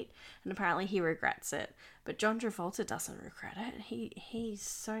here, mate? And apparently he regrets it. But John Travolta doesn't regret it. He's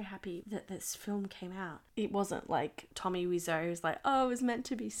so happy that this film came out. It wasn't like Tommy Wiseau who's like, oh, it was meant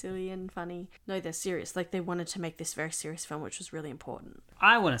to be silly and funny. No, they're serious. Like, they wanted to make this very serious film, which was really important.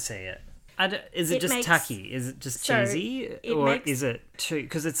 I want to see it. Is it just tacky? Is it just cheesy? Is it too...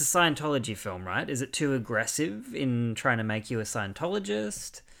 Because it's a Scientology film, right? Is it too aggressive in trying to make you a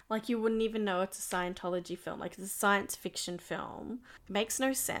Scientologist? Like, you wouldn't even know it's a Scientology film. Like, it's a science fiction film. It makes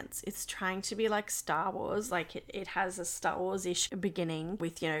no sense. It's trying to be like Star Wars. Like, it has a Star Wars-ish beginning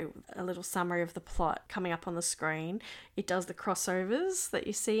with, you know, a little summary of the plot coming up on the screen. It does the crossovers that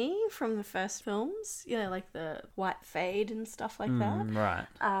you see from the first films, you know, like the white fade and stuff like that.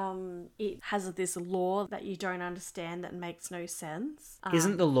 Right. It has this lore that you don't understand that makes no sense.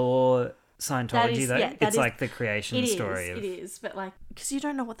 Isn't the lore Scientology, though? It's like the creation story. It is, but like, because you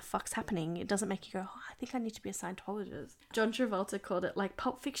don't know what the fuck's happening, it doesn't make you go, oh, I think I need to be a Scientologist. John Travolta called it like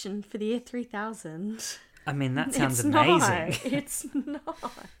Pulp Fiction for the year 3000. I mean, that sounds It's amazing. It's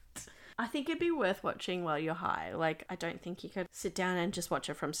not. I think it'd be worth watching while you're high. Like, I don't think you could sit down and just watch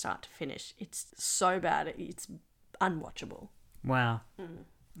it from start to finish. It's so bad, it's unwatchable. Wow.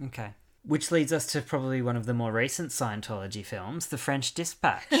 Okay. Which leads us to probably one of the more recent Scientology films, The French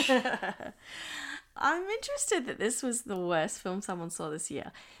Dispatch. I'm interested that this was the worst film someone saw this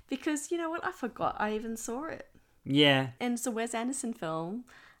year. Because, you know what, I forgot I even saw it. Yeah. And it's a Wes Anderson film.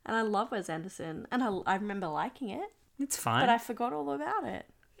 And I love Wes Anderson. And I remember liking it. It's fine. But I forgot all about it.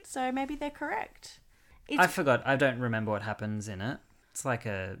 So maybe they're correct. I forgot. I don't remember what happens in it. It's like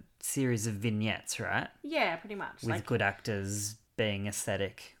a series of vignettes, right? Yeah, pretty much. With like good actors being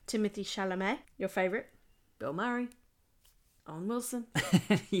aesthetic. Timothy Chalamet, your favourite. Bill Murray. Owen Wilson.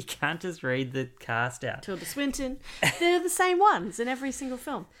 You can't just read the cast out. Tilda Swinton. They're the same ones in every single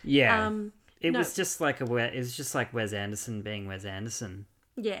film. Yeah. It was just like Wes Anderson being Wes Anderson.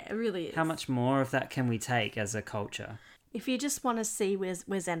 Yeah, it really is. How much more of that can we take as a culture? If you just want to see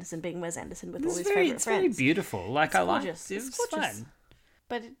Wes Anderson being Wes Anderson with all his favourite friends. It's very beautiful. Like, it's I gorgeous. like it. It's fun.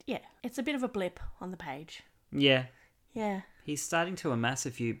 But, it's a bit of a blip on the page. Yeah. Yeah. He's starting to amass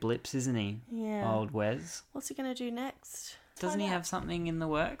a few blips, isn't he? Yeah. Old Wes. What's he going to do next? Doesn't he have something in the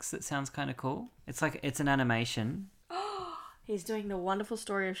works that sounds kind of cool? It's an animation. He's doing The Wonderful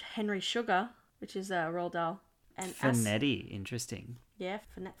Story of Henry Sugar, which is Roald Dahl. And Finetti. Interesting. Yeah,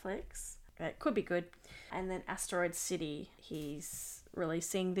 for Netflix. It could be good. And then Asteroid City, he's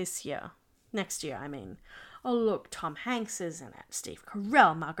releasing next year, I mean. Oh, look, Tom Hanks is in it. Steve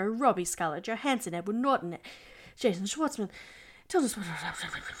Carell, Margot Robbie, Scarlett Johansson, Edward Norton, Jason Schwartzman. I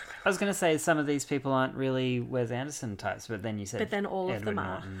was going to say some of these people aren't really Wes Anderson types, but then you said all of Edward them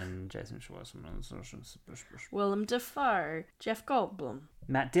are. Norton and Jason Schwartzman. Willem Dafoe, Jeff Goldblum.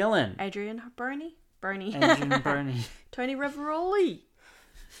 Matt Dillon. Adrian Brody. Tony Revolori.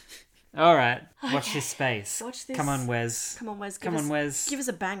 All right, watch this space. Watch this. Come on, Wes. Wes. Give us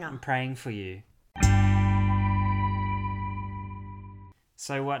a banger. I'm praying for you.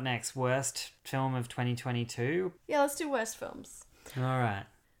 So what next? Worst film of 2022? Yeah, let's do worst films. All right.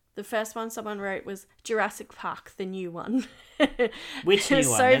 The first one someone wrote was Jurassic Park, the new one. Which new one?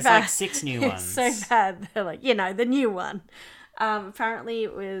 So There's bad. like 6 new ones. It's so bad. They're like, the new one. Apparently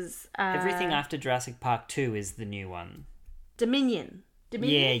it was... Everything after Jurassic Park 2 is the new one. Dominion.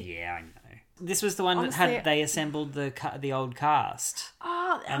 Yeah, I know. This was the one that they assembled the old cast.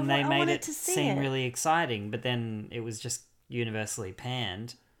 Oh, and they made it seem really exciting, but then it was just universally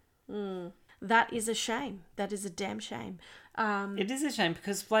panned. That is a shame. That is a damn shame. It is a shame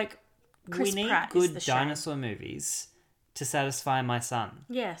because, like, Chris we need Pratt good dinosaur movies to satisfy my son.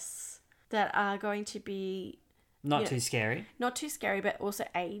 Yes. That are going to be... Not too scary. Not too scary, but also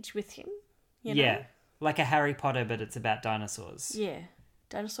age with him. You know? Yeah. Like a Harry Potter, but it's about dinosaurs. Yeah.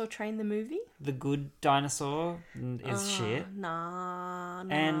 Dinosaur Train the movie? The good dinosaur is shit. Nah.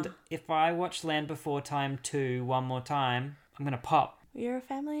 And if I watch Land Before Time 2 one more time, I'm going to pop. You're a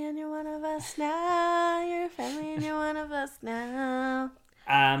family and you're one of us now. You're a family and you're one of us now.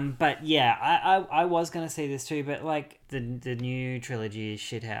 But yeah, I was going to say this too, but like the new trilogy is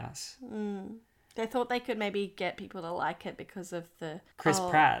shithouse. They thought they could maybe get people to like it because of the... Chris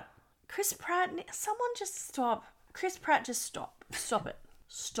Pratt. Chris Pratt, someone just stop. Chris Pratt, just stop. Stop it.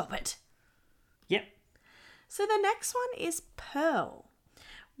 Stop it. Yep. So the next one is Pearl,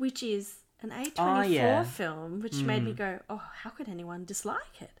 which is an A24 film, which made me go, oh, how could anyone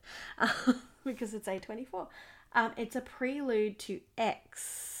dislike it? Because it's A24. It's a prelude to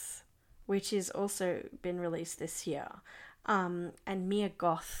X, which has also been released this year. And Mia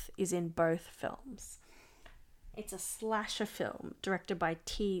Goth is in both films. It's a slasher film directed by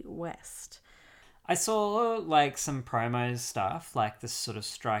T. West. I saw like some promo stuff, like this sort of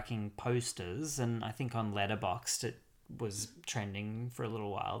striking posters, and I think on Letterboxd it was trending for a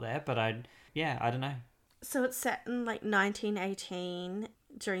little while there, but I don't know. So it's set in like 1918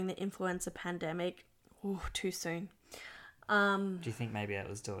 during the influenza pandemic. Oh, too soon. Do you think maybe that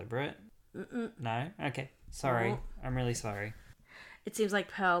was deliberate? No? Okay. Sorry. I'm really sorry. It seems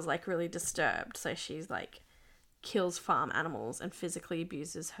like Pearl's like really disturbed, so she's like kills farm animals and physically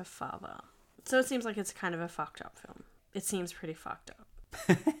abuses her father. So it seems like it's kind of a fucked up film. It seems pretty fucked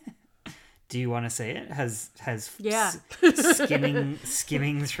up. Do you want to see it? Has Yeah.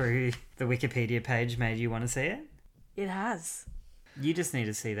 skimming through the Wikipedia page made you want to see it? It has. You just need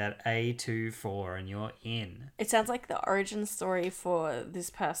to see that A24 and you're in. It sounds like the origin story for this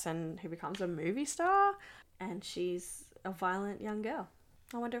person who becomes a movie star, and she's a violent young girl.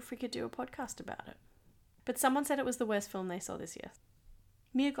 I wonder if we could do a podcast about it. But someone said it was the worst film they saw this year.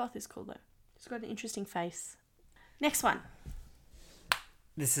 Mia Goth is cool though. She's got an interesting face. Next one.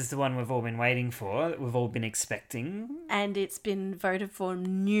 This is the one we've all been waiting for, that we've all been expecting. And it's been voted for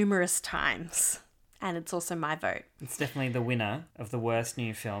numerous times. And it's also my vote. It's definitely the winner of the worst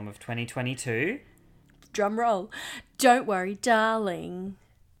new film of 2022. Drum roll. Don't worry, darling.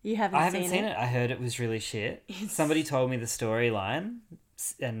 You haven't seen it? I haven't seen it. I heard it was really shit. Somebody told me the storyline,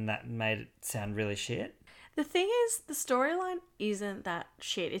 and that made it sound really shit. The thing is, the storyline isn't that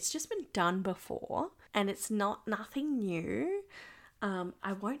shit. It's just been done before, and it's nothing new.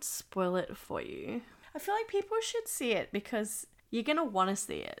 I won't spoil it for you. I feel like people should see it because you're going to want to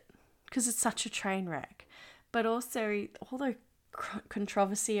see it because it's such a train wreck. But also, all the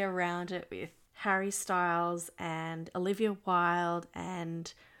controversy around it with Harry Styles and Olivia Wilde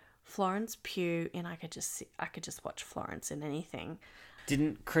and Florence Pugh, and I could just watch Florence in anything.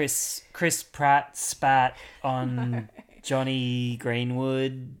 Didn't Chris Pratt spat on Johnny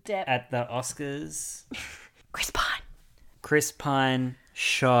Greenwood at the Oscars? Chris Pine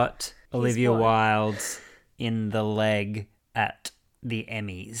shot Olivia Wilde in the leg at the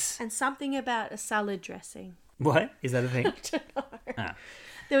Emmys. And something about a salad dressing. What? Is that a thing? I don't know. Ah.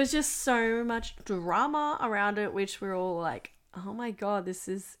 There was just so much drama around it, which we're all like, oh my God, this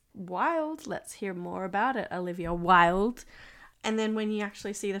is wild. Let's hear more about it, Olivia Wilde. And then when you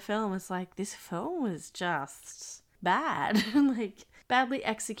actually see the film, it's like, this film was just bad. Like, badly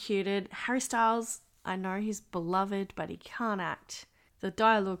executed. Harry Styles, I know he's beloved, but he can't act. The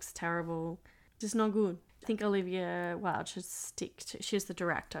dialogue's terrible. Just not good. I think Olivia Wilde should she's the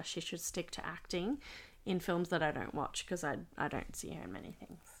director, she should stick to acting in films that I don't watch, because I don't see her in many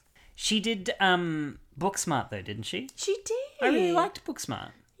things. She did Booksmart, though, didn't she? She did. I really liked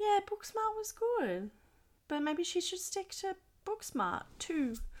Booksmart. Yeah, Booksmart was good. But maybe she should stick to Booksmart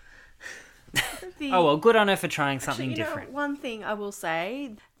too. Oh, well, good on her for trying something different. One thing I will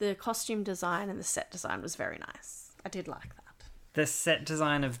say, the costume design and the set design was very nice. I did like that. The set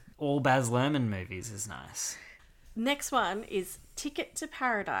design of all Baz Luhrmann movies is nice. Next one is Ticket to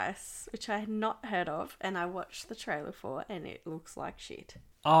Paradise, which I had not heard of, and I watched the trailer for, and it looks like shit.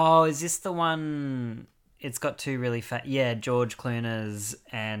 Oh, is this the one? It's got two really yeah, George Clooney's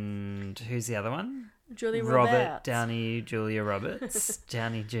and who's the other one? Julia Roberts. Julia Roberts,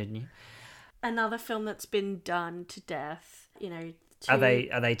 Downey Jr. Another film that's been done to death. You know. Are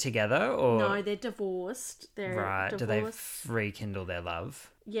they together or no? They're divorced. They're right. Divorced. Do they rekindle their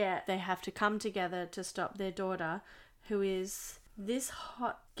love? Yeah, they have to come together to stop their daughter, who is this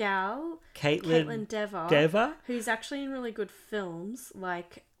hot gal, Caitlin Dever, who's actually in really good films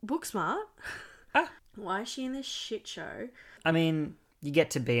like Booksmart. Why is she in this shit show? I mean, you get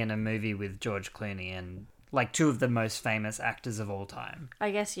to be in a movie with George Clooney and like two of the most famous actors of all time.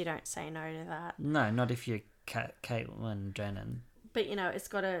 I guess you don't say no to that. No, not if you're Caitlin Jenner. But you know, it's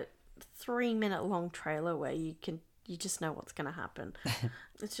got a 3-minute long trailer where you just know what's going to happen.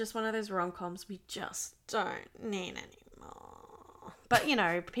 It's just one of those rom-coms we just don't need anymore. But you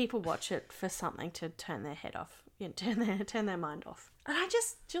know, people watch it for something to turn their head off, turn their mind off. And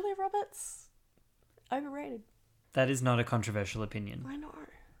Julia Roberts, overrated. That is not a controversial opinion. I know.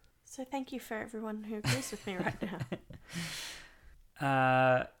 So thank you for everyone who agrees with me right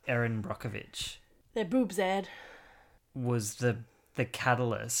now. Erin Brockovich. Their boobs, Ed. Was the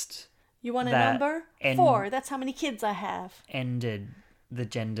catalyst. You want a number? 4. That's how many kids I have. Ended the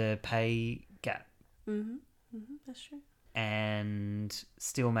gender pay gap. That's true. And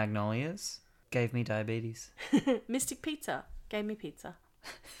Steel Magnolias gave me diabetes. Mystic Pizza gave me pizza.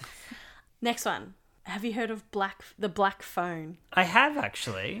 Next one. Have you heard of the Black Phone? I have,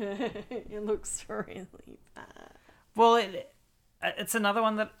 actually. It looks really bad. Well, it's another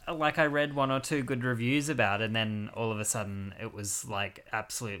one that I read 1 or 2 good reviews about, and then all of a sudden it was like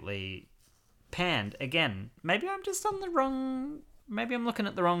absolutely panned again. Maybe I'm just on the wrong. Maybe I'm looking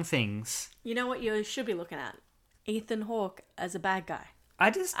at the wrong things. You know what you should be looking at? Ethan Hawke as a bad guy.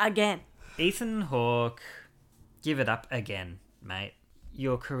 Again. Ethan Hawke, give it up again, mate.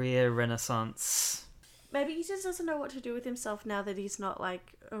 Your career renaissance. Maybe he just doesn't know what to do with himself now that he's not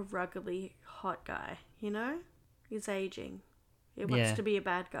like a ruggedly hot guy. You know, he's aging. He wants to be a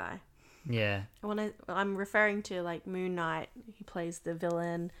bad guy. Yeah. I'm referring to like Moon Knight. He plays the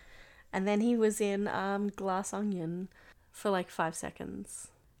villain, and then he was in Glass Onion for like 5 seconds,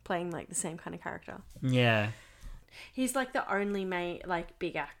 playing like the same kind of character. Yeah. He's like the only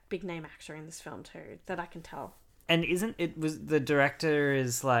big name actor in this film too that I can tell. And the director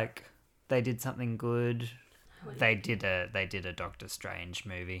is like, they did something good. They did a Doctor Strange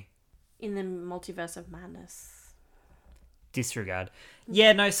movie. In the Multiverse of Madness. Disregard.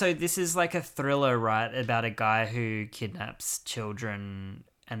 Yeah, no, so this is like a thriller, right, about a guy who kidnaps children,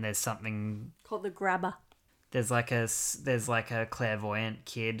 and there's something called The Grabber. There's like a clairvoyant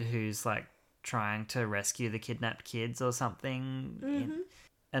kid who's like trying to rescue the kidnapped kids or something. Mm-hmm.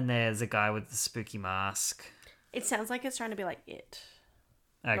 And there's a guy with the spooky mask. It sounds like it's trying to be like It.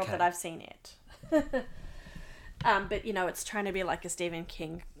 Okay. Not that I've seen It. But, it's trying to be like a Stephen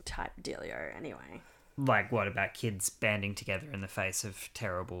King type dealio anyway. Like, what about kids banding together in the face of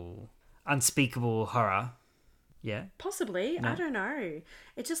terrible, unspeakable horror? Yeah? Possibly. No? I don't know.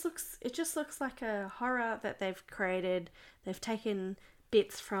 It just looks like a horror that they've created. They've taken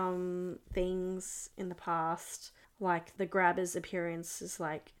bits from things in the past, like the Grabber's appearance is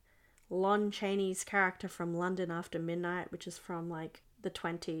like Lon Chaney's character from London After Midnight, which is from like the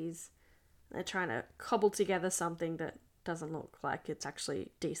 20s. They're trying to cobble together something that doesn't look like it's actually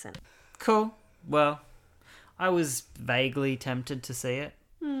decent. Cool. Well, I was vaguely tempted to see it,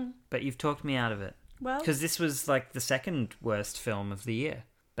 but you've talked me out of it. Well, because this was like the second worst film of the year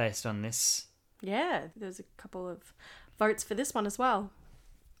based on this. Yeah, there's a couple of votes for this one as well.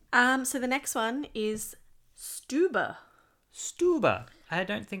 So the next one is Stuber. Stuber. I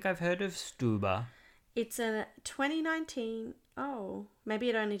don't think I've heard of Stuber. It's a 2019... Oh, maybe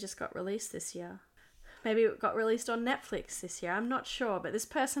it only just got released this year. Maybe it got released on Netflix this year. I'm not sure, but this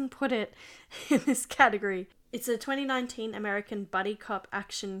person put it in this category. It's a 2019 American buddy cop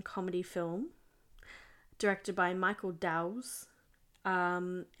action comedy film directed by Michael Dowse.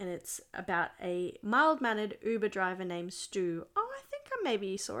 And it's about a mild-mannered Uber driver named Stu. Oh, I think I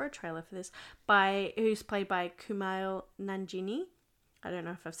maybe saw a trailer for this. Who's played by Kumail Nanjiani. I don't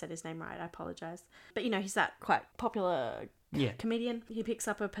know if I've said his name right. I apologise. But, he's that quite popular comedian. He picks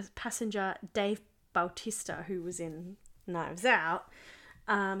up a passenger, Dave Bautista, who was in Knives Out,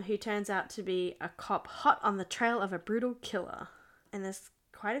 who turns out to be a cop hot on the trail of a brutal killer. And there's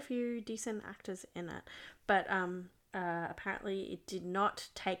quite a few decent actors in it. But apparently it did not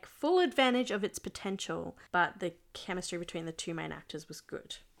take full advantage of its potential, but the chemistry between the two main actors was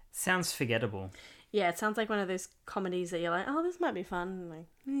good. Sounds forgettable. Yeah, it sounds like one of those comedies that you're like, oh, this might be fun. And like,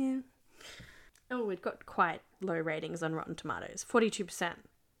 yeah. Oh, it got quite low ratings on Rotten Tomatoes, 42%.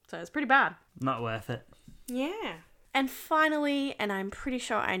 So it's pretty bad. Not worth it. Yeah. And finally, and I'm pretty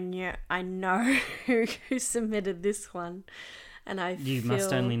sure I know who submitted this one. And You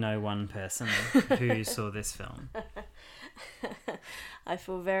must only know one person who saw this film. I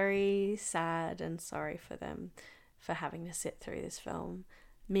feel very sad and sorry for them for having to sit through this film.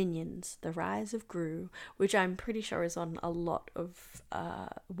 Minions, The Rise of Gru, which I'm pretty sure is on a lot of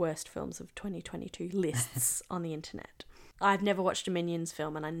worst films of 2022 lists on the internet. I've never watched a Minions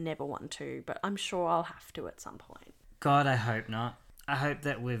film and I never want to, but I'm sure I'll have to at some point. God, I hope not. I hope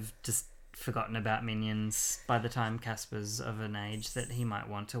that we've just forgotten about Minions by the time Casper's of an age that he might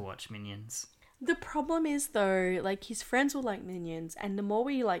want to watch Minions. The problem is, though, like, his friends will like Minions, and the more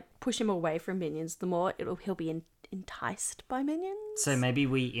we, like, push him away from Minions, the more he'll be enticed by Minions. So maybe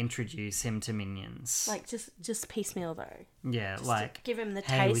we introduce him to Minions. Like, just piecemeal, though. Yeah, just like, give him the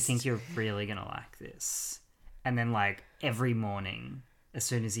hey, taste. we think you're really going to like this. And then, like, every morning, as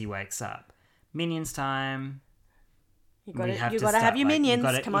soon as he wakes up, Minions time. You gotta have your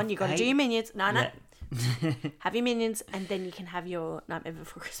Minions. Come on, you gotta do your Minions. No. Yeah. Have your Minions, and then you can have your Nightmare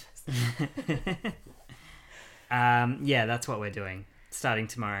Before Christmas. Yeah, that's what we're doing. Starting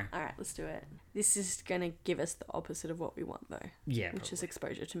tomorrow. All right, let's do it. This is going to give us the opposite of what we want, though. Yeah, which is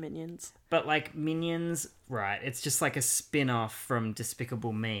exposure to Minions. But, like, Minions, right, it's just like a spin-off from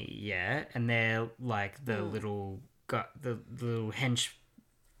Despicable Me, yeah? And they're, like, the little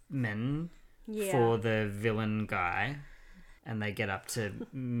henchmen for the villain guy. And they get up to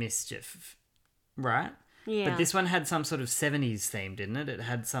mischief, right? Yeah. But this one had some sort of 70s theme, didn't it? It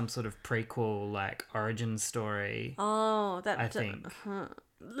had some sort of prequel, like, origin story. Oh, I think.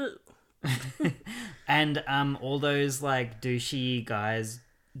 And all those, like, douchey guys,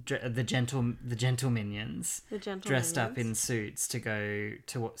 the gentle Minions, dressed up in suits to go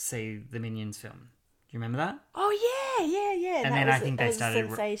to see the Minions film. Do you remember that? Oh yeah. And then I think they started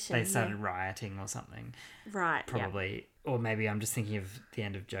rioting or something. Right. Probably. Yeah. Or maybe I'm just thinking of the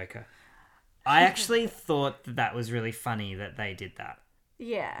end of Joker. I actually thought that was really funny that they did that.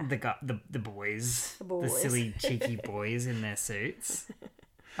 Yeah. The boys. The boys. The silly, cheeky boys in their suits.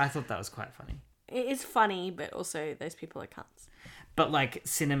 I thought that was quite funny. It is funny, but also those people are cunts. But, like,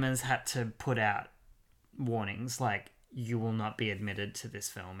 cinemas had to put out warnings, like, you will not be admitted to this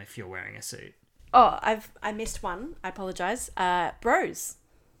film if you're wearing a suit. Oh, I missed one. I apologise. Bros.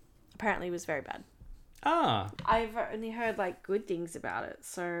 Apparently was very bad. Ah. I've only heard, like, good things about it,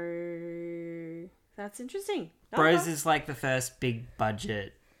 so that's interesting. Bros is, like, the first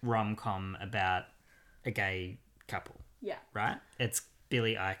big-budget rom-com about a gay couple. Yeah. Right? It's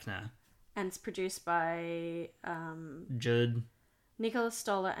Billy Eichner. And it's produced by Judd. Nicholas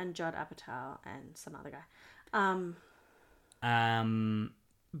Stoller and Judd Apatow and some other guy.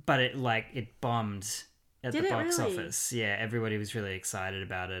 But it bombed at the box really? office. Yeah, everybody was really excited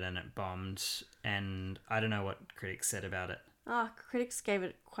about it and it bombed. And I don't know what critics said about it. Oh, critics gave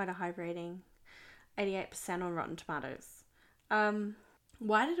it quite a high rating. 88% on Rotten Tomatoes.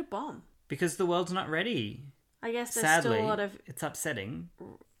 Why did it bomb? Because the world's not ready. I guess there's Sadly, still a lot of it's upsetting.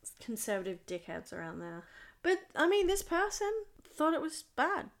 conservative dickheads around there. But, I mean, this person thought it was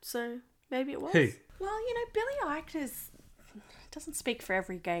bad, so maybe it was. Who? Well, Billy Eichner doesn't speak for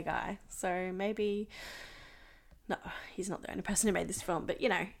every gay guy, so maybe... No, he's not the only person who made this film, but,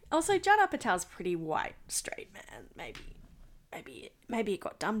 Also, Judd Apatow's pretty white, straight man. Maybe it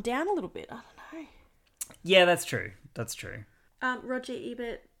got dumbed down a little bit. I don't know. Yeah, that's true. That's true. Roger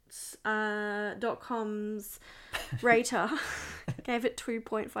Ebert... .com's rater gave it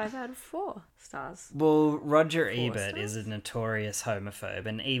 2.5 out of 4 stars. Well, Roger Ebert is a notorious homophobe,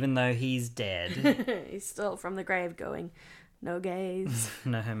 and even though he's dead... He's still from the grave going, no gays.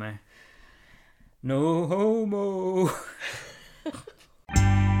 No homo. No homo.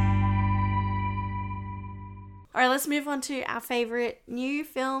 Alright, let's move on to our favourite new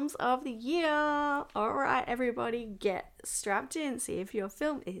films of the year. Alright, everybody, get strapped in. See if your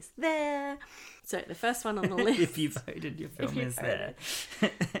film is there. So, the first one on the list... If you voted, your film is there.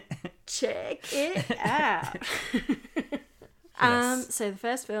 Check it out. Yes. So, the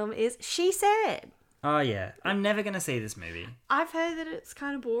first film is She Said. Oh, yeah. I'm never going to see this movie. I've heard that it's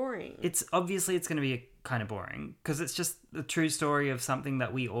kind of boring. It's going to be kind of boring because it's just the true story of something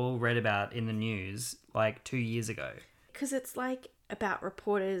that we all read about in the news like 2 years ago. Because it's like about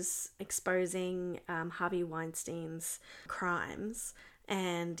reporters exposing Harvey Weinstein's crimes,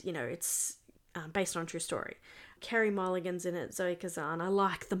 and it's based on a true story. Carey Mulligan's in it, Zoe Kazan. I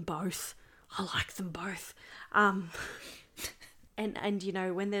like them both. And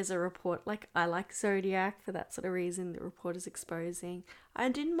when there's a report, like, I like Zodiac for that sort of reason, the report is exposing. I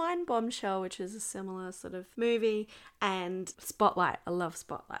didn't mind Bombshell, which is a similar sort of movie, and Spotlight. I love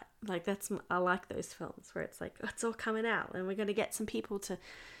Spotlight. Like, I like those films where it's like, it's all coming out, and we're going to get some people to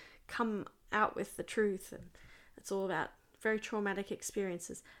come out with the truth, and it's all about very traumatic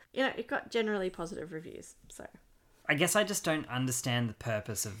experiences. It got generally positive reviews, so... I guess I just don't understand the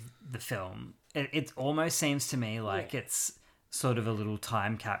purpose of the film. It almost seems to me like it's... sort of a little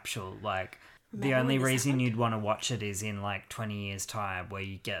time capsule. Like, the only reason you'd want to watch it is in like 20 years time, where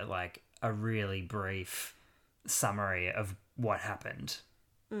you get like a really brief summary of what happened.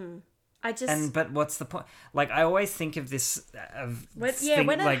 But what's the point? Like, I always think of this when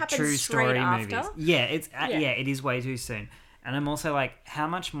it like happens true story after. movies. Yeah, it is way too soon. And I'm also like, how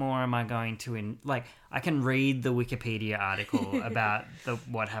much more am I going to I can read the Wikipedia article about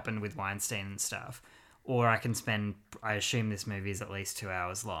what happened with Weinstein and stuff. Or I can I assume this movie is at least 2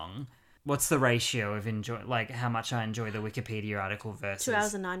 hours long. What's the ratio of how much I enjoy the Wikipedia article versus... 2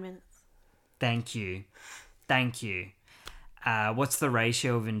 hours and 9 minutes. Thank you. What's the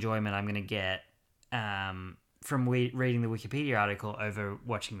ratio of enjoyment I'm going to get from reading the Wikipedia article over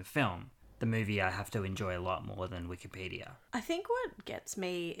watching the film? The movie I have to enjoy a lot more than Wikipedia. I think what gets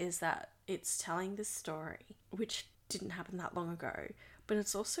me is that it's telling this story, which didn't happen that long ago, but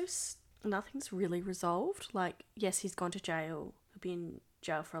it's also... nothing's really resolved. Like, yes, he's gone to jail. He'll be in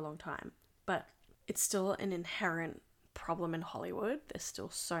jail for a long time. But it's still an inherent problem in Hollywood. There's still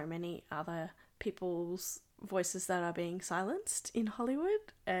so many other people's voices that are being silenced in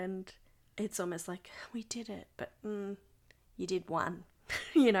Hollywood. And it's almost like, we did it. But you did one,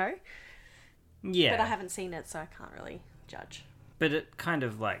 Yeah. But I haven't seen it, so I can't really judge. But it kind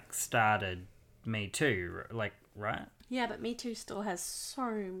of, started Me Too, right? Yeah, but Me Too still has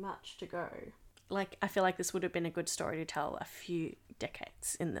so much to go. Like, I feel like this would have been a good story to tell a few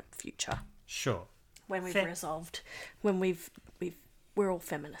decades in the future. Sure. When we've resolved, when we're all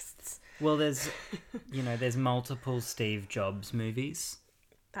feminists. Well, there's multiple Steve Jobs movies.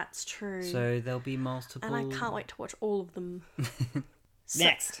 That's true. So there'll be multiple... And I can't wait to watch all of them.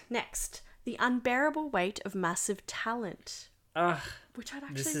 Next. The Unbearable Weight of Massive Talent. which I'd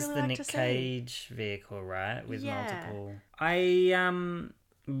actually This is really the like Nick to see. Cage vehicle, right? With Yeah. multiple.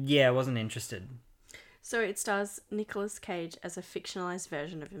 Wasn't interested. So it stars Nicolas Cage as a fictionalized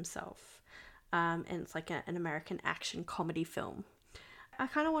version of himself. And it's like an American action comedy film. I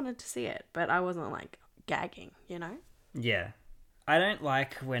kind of wanted to see it, but I wasn't like gagging, you know? Yeah. I don't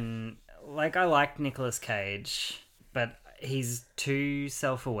like when... Like, I like Nicolas Cage, but he's too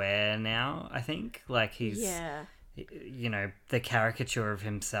self-aware now, I think. Like, he's... Yeah. You know, the caricature of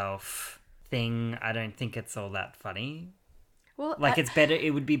himself thing, I don't think it's all that funny. Well, Like, it's better...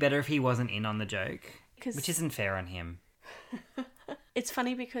 It would be better if he wasn't in on the joke. 'Cause- Which isn't fair on him. It's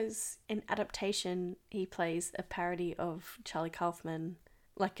funny because in adaptation, he plays a parody of Charlie Kaufman,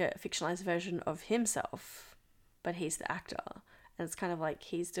 like a fictionalized version of himself, but he's the actor. And it's kind of like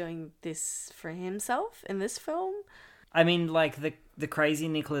he's doing this for himself in this film. I mean, like, the crazy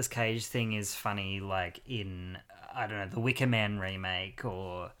Nicolas Cage thing is funny, like, in, I don't know, the Wicker Man remake,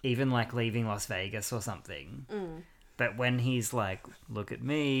 or even, like, Leaving Las Vegas or something. But when he's like, look at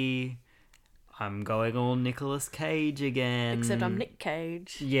me, I'm going all Nicolas Cage again. Except I'm Nick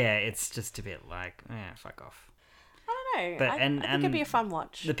Cage. Yeah, it's just a bit like, fuck off. I don't know. But, I think it'd be a fun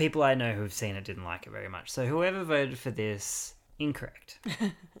watch. The people I know who've seen it didn't like it very much. So whoever voted for this, incorrect.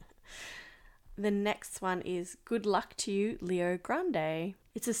 The next one is Good Luck to You, Leo Grande.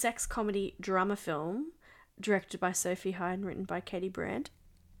 It's a sex comedy drama film directed by Sophie Hyde and written by Katie Brandt.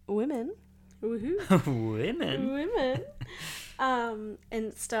 Women. Woohoo. Women. And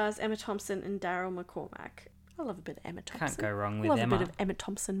it stars Emma Thompson and Daryl McCormack. I love a bit of Emma Thompson. Can't go wrong with love Emma. a bit of Emma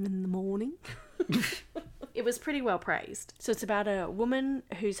Thompson in the morning. It was pretty well praised. So it's about a woman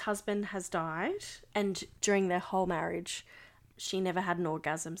whose husband has died, and during their whole marriage, she never had an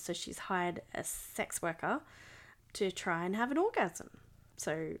orgasm, so she's hired a sex worker to try and have an orgasm.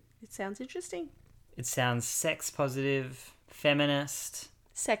 So it sounds interesting. It sounds sex positive, feminist.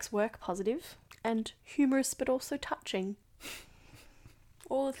 Sex work positive, and humorous but also touching.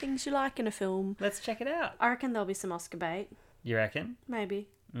 All the things you like in a film. Let's check it out. I reckon there'll be some Oscar bait. You reckon? Maybe.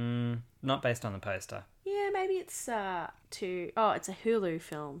 Not based on the poster. Yeah, maybe it's it's a Hulu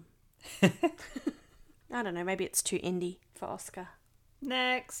film. I don't know, maybe it's too indie for Oscar.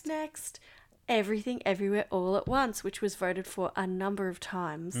 Next. Everything Everywhere All at Once, which was voted for a number of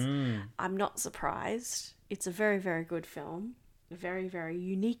times. I'm not surprised. It's a very, very good film. A very, very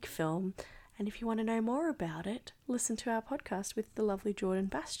unique film. And if you want to know more about it, listen to our podcast with the lovely Jordan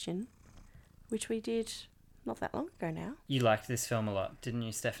Bastian, which we did not that long ago now. You liked this film a lot, didn't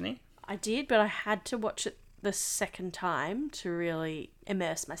you, Stephanie? I did, but I had to watch it the second time to really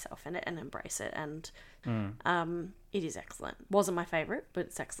immerse myself in it and embrace it. And it is excellent. Wasn't my favourite, but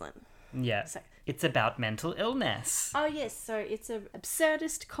it's excellent. Yeah. It's about mental illness. Oh, yes. So it's an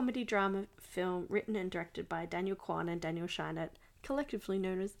absurdist comedy drama film written and directed by Daniel Kwan and Daniel Scheinert, collectively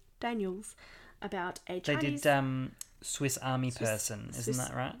known as Daniels, about a Chinese... They did Swiss Army Person, isn't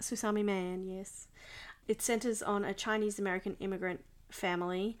that right? Swiss Army Man, yes. It centres on a Chinese-American immigrant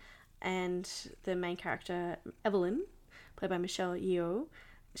family, and the main character, Evelyn, played by Michelle Yeoh,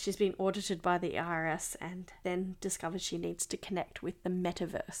 she's been audited by the IRS and then discovers she needs to connect with the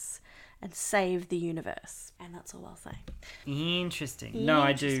metaverse and save the universe. And that's all I'll say. Interesting. No,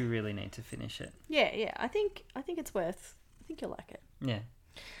 I do really need to finish it. Yeah. I think it's worth... I think you'll like it. Yeah.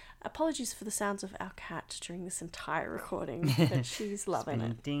 Apologies for the sounds of our cat during this entire recording, but she's loving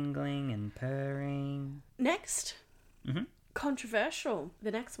it's been it. Dingling and purring. Next. Controversial.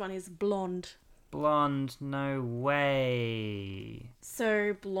 The next one is Blonde. Blonde, no way.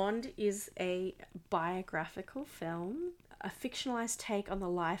 So Blonde is a biographical film, a fictionalized take on the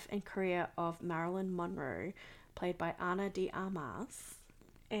life and career of Marilyn Monroe, played by Ana de Armas.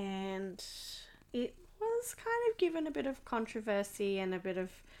 And it was kind of given a bit of controversy and a bit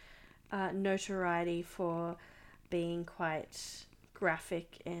of notoriety for being quite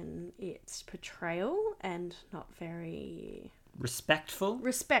graphic in its portrayal and not very respectful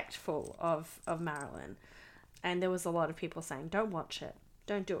of Marilyn. And there was a lot of people saying, don't watch it,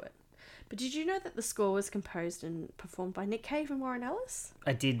 don't do it. But did you know that the score was composed and performed by Nick Cave and Warren Ellis?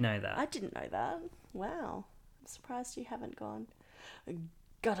 I did know that. I didn't know that. Wow. I'm surprised you haven't gone.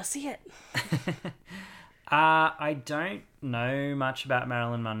 Gotta see it. I don't know much about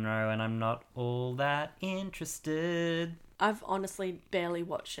Marilyn Monroe, and I'm not all that interested. I've honestly barely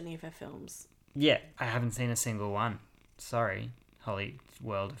watched any of her films. Yeah, I haven't seen a single one. Sorry,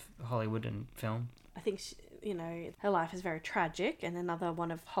 world of Hollywood and film. I think her life is very tragic and another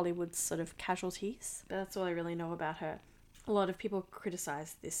one of Hollywood's sort of casualties. But that's all I really know about her. A lot of people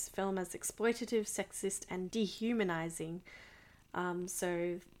criticize this film as exploitative, sexist, and dehumanizing.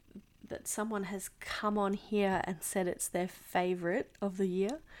 So that someone has come on here and said it's their favourite of the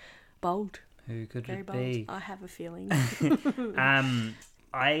year. Bold. Who could Very it bold. be? I have a feeling.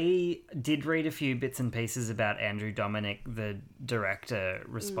 I did read a few bits and pieces about Andrew Dominik, the director,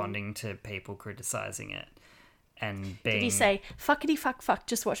 responding to people criticising it and being... Did he say, fuckity fuck,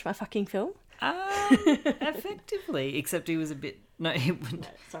 just watch my fucking film? Effectively, except he was a bit... No,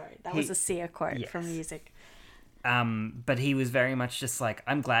 sorry, that was a Sia quote yes. from music. But he was very much just like,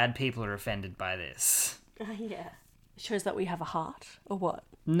 I'm glad people are offended by this. Yeah. Shows that we have a heart, or what?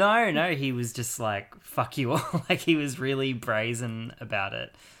 No, he was just like, fuck you all. Like, he was really brazen about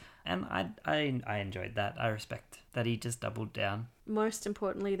it. And I enjoyed that. I respect that he just doubled down. Most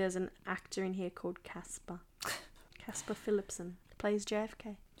importantly, there's an actor in here called Casper. Casper Phillipson. Plays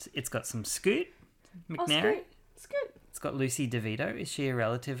JFK. It's got some Scoot McNairy. Oh, Scoot. It's got Lucy DeVito. Is she a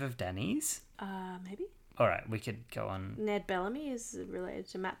relative of Danny's? Maybe. All right, we could go on. Ned Bellamy is related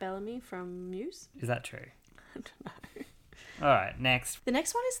to Matt Bellamy from Muse. Is that true? I don't know. All right, next. The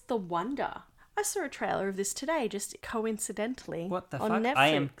next one is The Wonder. I saw a trailer of this today, just coincidentally. What the on fuck? Netflix.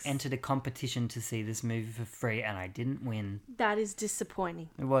 I entered a competition to see this movie for free and I didn't win. That is disappointing.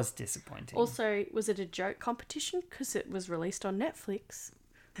 It was disappointing. Also, was it a joke competition? Because it was released on Netflix.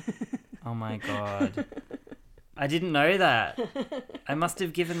 Oh my god. I didn't know that. I must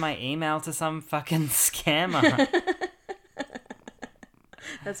have given my email to some fucking scammer.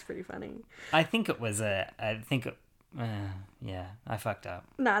 That's pretty funny. I think it was yeah, I fucked up.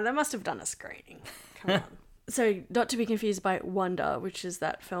 Nah, they must have done a screening. Come on. So, not to be confused by Wonder, which is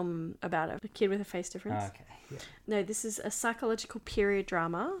that film about a kid with a face difference. Oh, okay. Yeah. No, this is a psychological period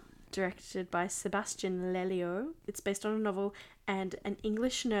drama directed by Sebastian Lelio. It's based on a novel, and an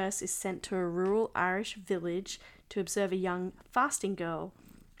English nurse is sent to a rural Irish village to observe a young fasting girl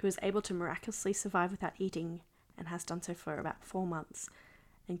who is able to miraculously survive without eating and has done so for about 4 months.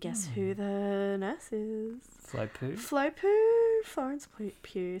 And guess who the nurse is? Flo Pugh? Florence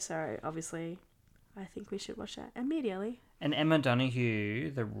Pugh. Sorry, obviously. I think we should watch that immediately. And Emma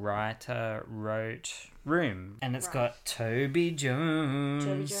Donoghue, the writer, wrote Room. And it's got Toby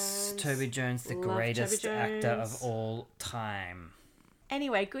Jones. Toby Jones, the Love greatest Toby actor Jones. of all time.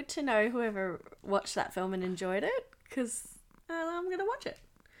 Anyway, good to know whoever watched that film and enjoyed it, because I'm going to watch it.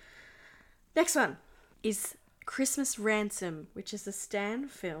 Next one is Christmas Ransom, which is a Stan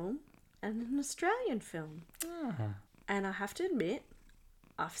film and an Australian film. And I have to admit,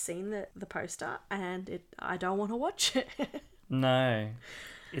 I've seen the poster and I don't want to watch it. No.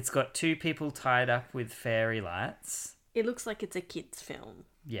 It's got 2 people tied up with fairy lights. It looks like it's a kid's film.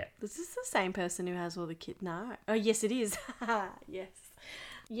 Yeah. Is this the same person who has all the kids? No. Oh, yes, it is. Yes.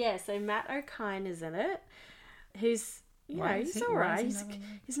 Yeah, so Matt O'Kine is in it, who's, he's all right.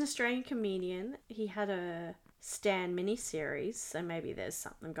 He's an Australian comedian. He had a Stan miniseries, so maybe there's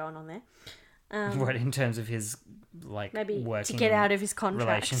something going on there. What, in terms of his, maybe working to get out of his contract.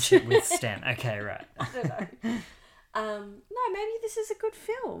 relationship with Stan. Okay, right. I don't know. No, maybe this is a good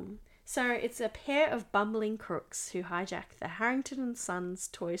film. So it's a pair of bumbling crooks who hijack the Harrington & Sons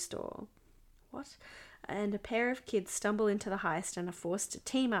toy store. What? And a pair of kids stumble into the heist and are forced to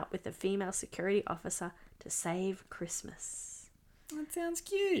team up with a female security officer to save Christmas. That sounds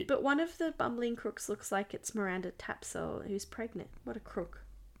cute. But one of the bumbling crooks looks like it's Miranda Tapsell, who's pregnant. What a crook.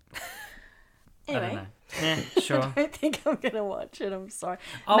 Anyway. I don't know. Yeah, sure. I don't think I'm going to watch it. I'm sorry.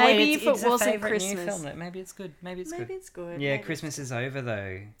 Oh, maybe wait, if it wasn't new Christmas. film. Maybe it's good. Maybe it's good. Yeah, Yeah, Christmas is over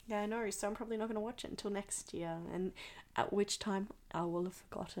though. Yeah, I know. So I'm probably not going to watch it until next year. And at which time I will have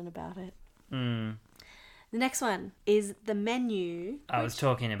forgotten about it. Mm. The next one is The Menu. I was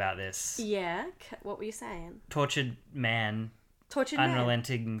talking about this. Yeah. What were you saying? Tortured man.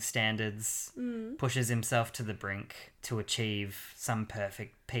 Unrelenting standards, pushes himself to the brink to achieve some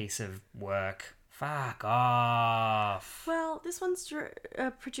perfect piece of work. Fuck off. Well, this one's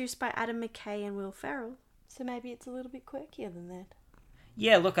produced by Adam McKay and Will Ferrell, so maybe it's a little bit quirkier than that.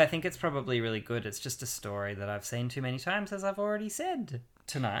 Yeah, look, I think it's probably really good. It's just a story that I've seen too many times, as I've already said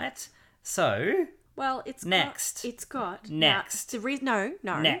tonight. So... Well, it's next. Next. No.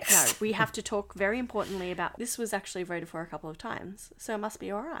 Next. We have to talk very importantly about... This was actually voted for a couple of times, so it must be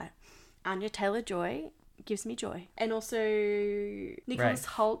all right. Anya Taylor-Joy gives me joy. And also Nicholas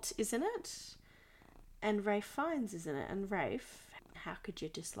Hoult is in it. And Ralph Fiennes is in it. And Rafe, how could you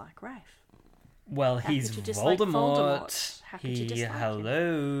dislike Rafe? Well, he's Voldemort. How could you dislike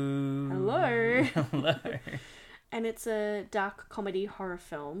him? Hello. Hello. And it's a dark comedy horror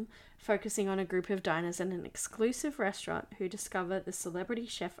film focusing on a group of diners in an exclusive restaurant who discover the celebrity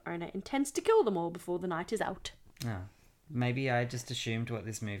chef owner intends to kill them all before the night is out. Oh, maybe I just assumed what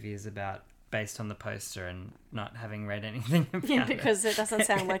this movie is about based on the poster and not having read anything about Yeah, because it doesn't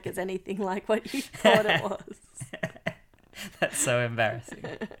sound like it's anything like what you thought it was. That's so embarrassing.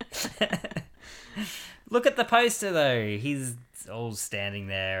 Look at the poster, though. He's all standing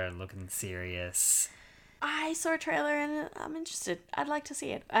there and looking serious. I saw a trailer and I'm interested. I'd like to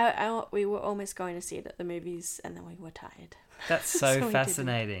see it. We were almost going to see it at the movies and then we were tired. That's so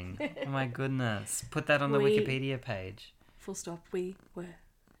fascinating. Oh my goodness. Put that on the Wikipedia page. Full stop. We were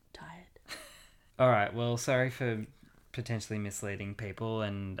tired. All right. Well, sorry for potentially misleading people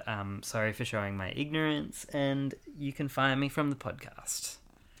and sorry for showing my ignorance, and you can fire me from the podcast.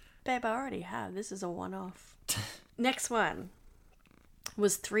 Babe, I already have. This is a one-off. Next one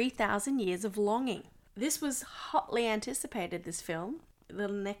was 3,000 Years of Longing. This was hotly anticipated, this film. The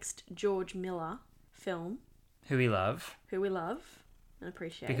next George Miller film. Who we love. Who we love and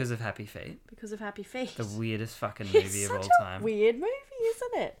appreciate. Because of Happy Feet. Because of Happy Feet. The weirdest fucking movie of all time. Weird movie,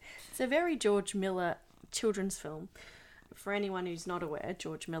 isn't it? It's a very George Miller children's film. For anyone who's not aware,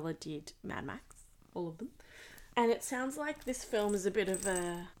 George Miller did Mad Max, all of them. And it sounds like this film is a bit of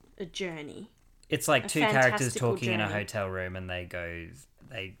a journey. It's like two characters talking journey. in a hotel room and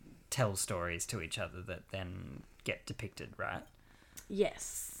they tell stories to each other that then get depicted, right?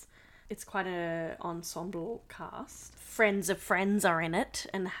 Yes. It's quite an ensemble cast. Friends of friends are in it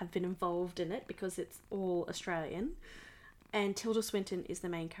and have been involved in it because it's all Australian. And Tilda Swinton is the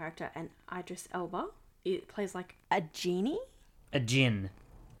main character and Idris Elba. It plays like a genie? A djinn.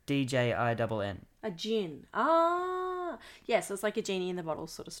 DJINN. A djinn. Ah! Yes, it's like a genie in the bottle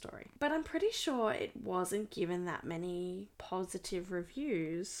sort of story. But I'm pretty sure it wasn't given that many positive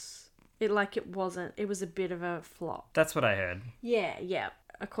reviews. It was a bit of a flop. That's what I heard. Yeah.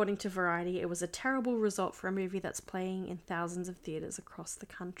 According to Variety, it was a terrible result for a movie that's playing in thousands of theatres across the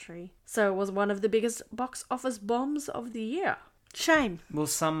country. So it was one of the biggest box office bombs of the year. Shame. Well,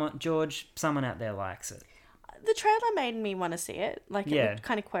 someone out there likes it. The trailer made me want to see it. It looked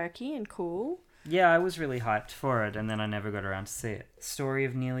kind of quirky and cool. Yeah, I was really hyped for it, and then I never got around to see it. Story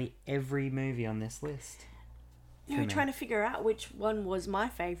of nearly every movie on this list. You were trying to figure out which one was my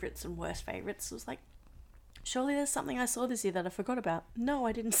favourites and worst favourites. It was like, surely there's something I saw this year that I forgot about. No,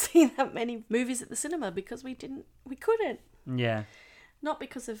 I didn't see that many movies at the cinema because we couldn't. Yeah. Not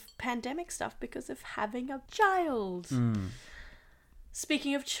because of pandemic stuff, because of having a child.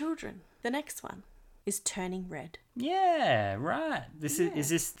 Speaking of children, the next one is Turning Red. Yeah, right. Is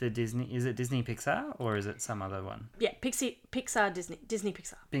this the Disney? Is it Disney Pixar or is it some other one? Yeah, Pixar, Disney Pixar. Disney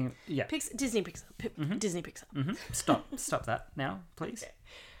Pixar. Disney Pixar. Stop that now, please. Okay.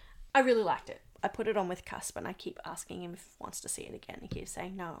 I really liked it. I put it on with Cusp and I keep asking him if he wants to see it again. He keeps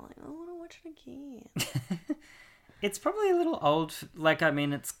saying no. I'm like, I want to watch it again. It's probably a little old. It's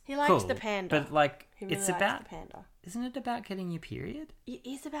he likes cool, the panda. But he really it's likes about the panda. Isn't it about getting your period? It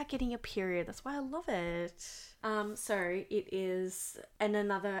is about getting your period. That's why I love it. So it is, and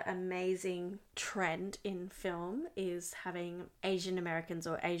another amazing trend in film is having Asian Americans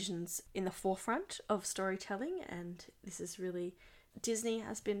or Asians in the forefront of storytelling, and this is really, Disney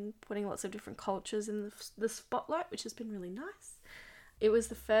has been putting lots of different cultures in the spotlight, which has been really nice. It was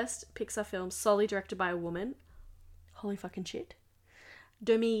the first Pixar film solely directed by a woman. Holy fucking shit.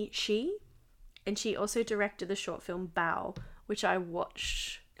 Domi Shi. And she also directed the short film Bao, which I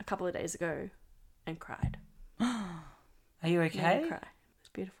watched a couple of days ago and cried. Are you okay? Made me cry. It's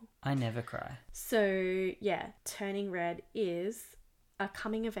beautiful. I never cry. So, yeah, Turning Red is a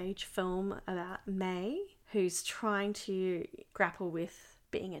coming-of-age film about May, who's trying to grapple with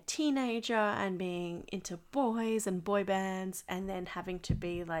being a teenager and being into boys and boy bands, and then having to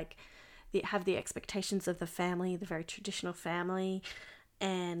be have the expectations of the family, the very traditional family.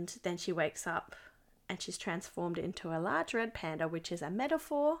 And then she wakes up and she's transformed into a large red panda, which is a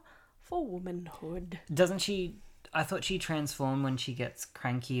metaphor for womanhood. Doesn't she... I thought she transformed when she gets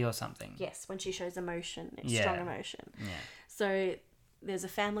cranky or something. Yes, when she shows emotion, strong emotion. Yeah. So there's a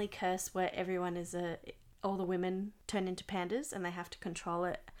family curse where all the women turn into pandas and they have to control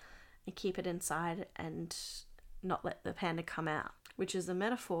it and keep it inside and not let the panda come out, which is a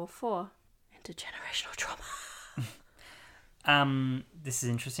metaphor for intergenerational trauma. This is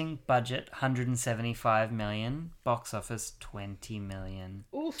interesting. Budget 175 million. Box office 20 million.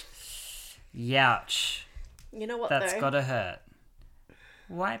 Oof. Youch. You know what? That's gotta hurt.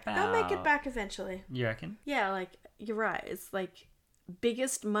 Wipe out. They'll make it back eventually. You reckon? Yeah, you're right. It's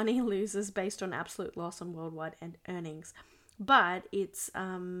biggest money losers based on absolute loss on worldwide earnings. But its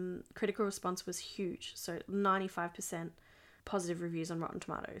critical response was huge. So 95% positive reviews on Rotten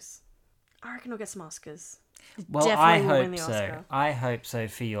Tomatoes. I reckon we'll get some Oscars. Well, Definitely I hope so. I hope so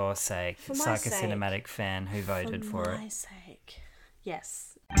for your sake. It's like a cinematic fan who voted for it. For my sake.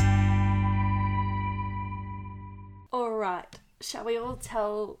 Yes. All right. Shall we all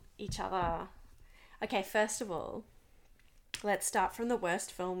tell each other? Okay, first of all, let's start from the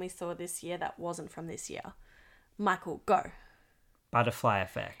worst film we saw this year that wasn't from this year. Michael, go. Butterfly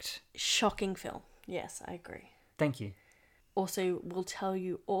Effect. Shocking film. Yes, I agree. Thank you. Also, we'll tell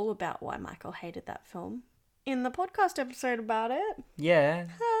you all about why Michael hated that film in the podcast episode about it. Yeah.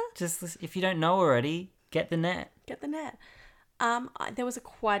 Just if you don't know already, get the net. Get the net. There was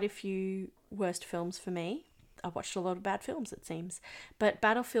quite a few worst films for me. I watched a lot of bad films, it seems. But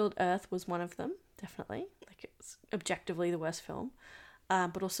Battlefield Earth was one of them, definitely. Like, it was objectively the worst film.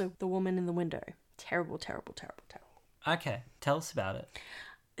 But also The Woman in the Window. Terrible, terrible, terrible, terrible. Okay, tell us about it.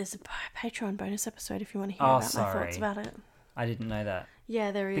 There's a Patreon bonus episode if you want to hear about my thoughts about it. I didn't know that.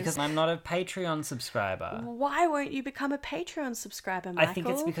 Yeah, there is. Because I'm not a Patreon subscriber. Why won't you become a Patreon subscriber, Michael? I think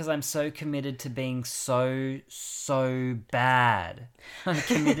it's because I'm so committed to being so bad. I'm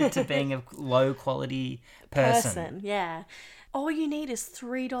committed to being a low quality person. Yeah. All you need is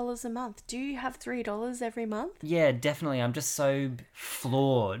 $3 a month. Do you have $3 every month? Yeah, definitely. I'm just so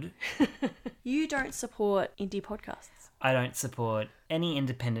flawed. You don't support indie podcasts. I don't support any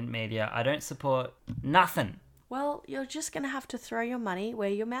independent media. I don't support nothing. Well, you're just going to have to throw your money where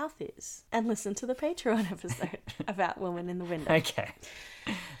your mouth is and listen to the Patreon episode about Woman in the Window. Okay.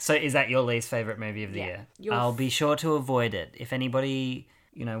 So is that your least favourite movie of the year? I'll be sure to avoid it. If anybody,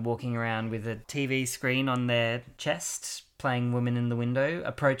 walking around with a TV screen on their chest playing Woman in the Window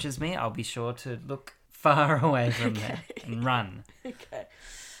approaches me, I'll be sure to look far away from there and run.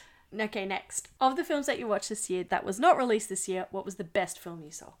 Okay, next. Of the films that you watched this year that was not released this year, what was the best film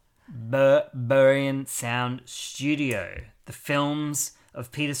you saw? Berberian Sound Studio, the films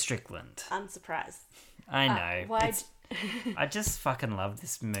of Peter Strickland. Unsurprised. I know. I just fucking love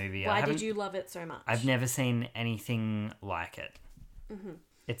this movie. Why did you love it so much? I've never seen anything like it. Mm-hmm.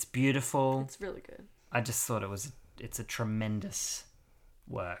 It's beautiful. It's really good. I just thought it's a tremendous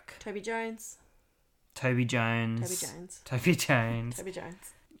work. Toby Jones.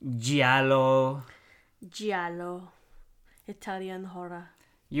 Giallo. Italian horror.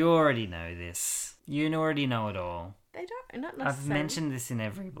 You already know this. You already know it all. They don't, not necessarily. I've mentioned this in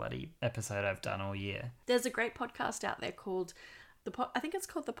every bloody episode I've done all year. There's a great podcast out there called I think it's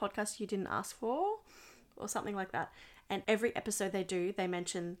called The Podcast You Didn't Ask For, or something like that. And every episode they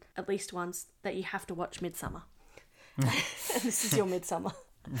mention at least once that you have to watch Midsommar. And this is your Midsommar.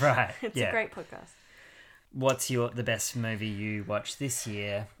 Right. It's a great podcast. What's the best movie you watched this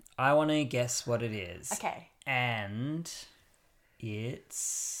year? I want to guess what it is. Okay. And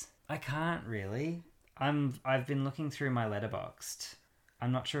I can't really. I've been looking through my Letterboxd.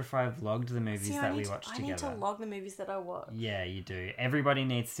 I'm not sure if I've logged the movies that we watched together. I need to log the movies that I watch. Yeah, you do. Everybody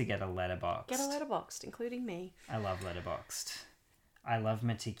needs to get a Letterboxd. Get a Letterboxd, including me. I love Letterboxd. I love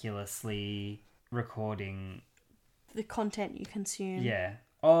meticulously recording the content you consume. Yeah.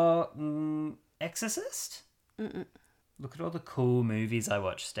 Exorcist? Mm-mm. Look at all the cool movies I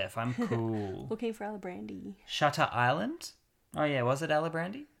watch, Steph. I'm cool. Looking for Alibrandi. Shutter Island? Oh yeah, was it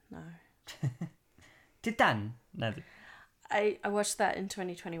Alibrandi? No. Titan? No. I watched that in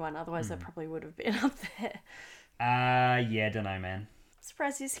 2021, otherwise that probably would have been up there. Yeah, don't know, man.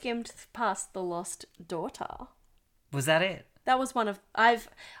 Surprised you skimmed past The Lost Daughter. Was that it? That was one of... I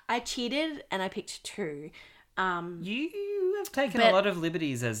cheated and I picked two. You have taken a lot of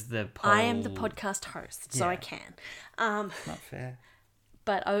liberties as the poll. I am the podcast host, so I can. Not fair.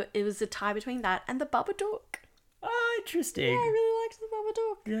 But it was a tie between that and The Babadook. Oh, interesting. Yeah, I really liked The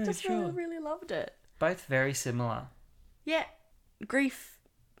Babadook. Yeah, Just sure. really loved it. Both very similar. Yeah. Grief,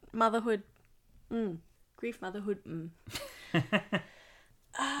 motherhood. Grief, motherhood.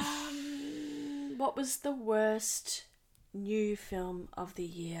 What was the worst new film of the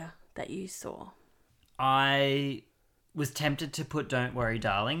year that you saw? I was tempted to put Don't Worry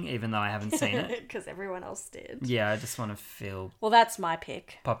Darling, even though I haven't seen it. Because everyone else did. Yeah, I just want to feel... Well, that's my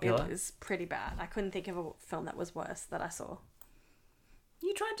pick. Popular. It was pretty bad. I couldn't think of a film that was worse that I saw.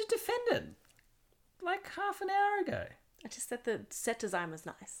 You tried to defend it like half an hour ago. I just said the set design was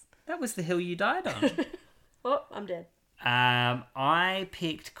nice. That was the hill you died on. Oh, I'm dead. I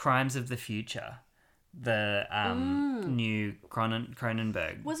picked Crimes of the Future, the new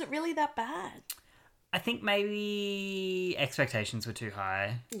Cronenberg. Was it really that bad? I think maybe expectations were too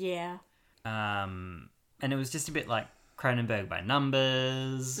high. Yeah. And it was just a bit like Cronenberg by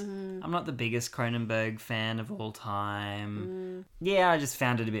numbers. I'm not the biggest Cronenberg fan of all time. Yeah, I just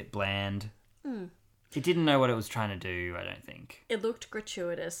found it a bit bland. It didn't know what it was trying to do, I don't think. It looked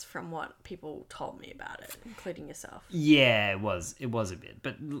gratuitous from what people told me about it, including yourself. Yeah, it was. It was a bit.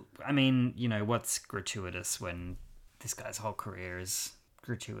 But, I mean, what's gratuitous when this guy's whole career is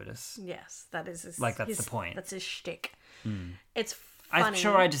gratuitous. Yes, that is his, Like, that's the point. That's his shtick. Mm. It's funny. I'm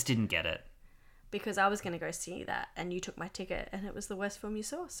sure I just didn't get it. Because I was going to go see that, and you took my ticket, and it was the worst film you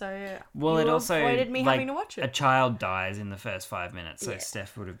saw. So Well, you it also avoided me like, having to watch it. A child dies in the first 5 minutes, so Yeah.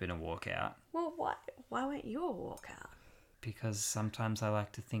 Steph would have been a walkout. Well, why weren't you a walkout? Because sometimes I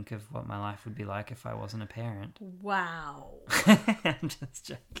like to think of what my life would be like if I wasn't a parent. Wow. I'm just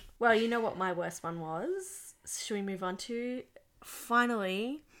joking. Well, you know what my worst one was? Should we move on to?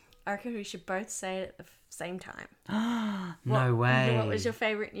 Finally, I reckon we should both say it at the same time. No way. What was your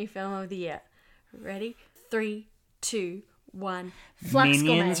favourite new film of the year? Ready? 3, 2, 1. Flux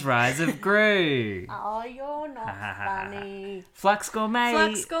Minions Gourmet. Rise of Gru. Oh, you're not funny. Flux Gourmet.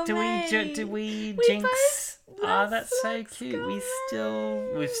 Flux Gourmet. Do we We jinx? both Oh, love that's so Flux cute. Gourmet.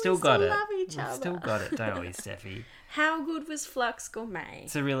 We've still got it. love each We've other. still got it, don't we, Steffi? How good was Flux Gourmet?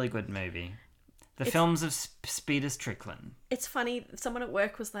 It's a really good movie. The films of Peter Strickland. It's funny, someone at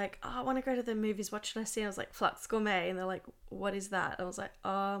work was like, oh, I want to go to the movies, what should I see? I was like, Flux Gourmet. And they're like, what is that? I was like,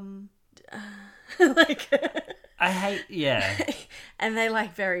 like... I hate, yeah. And they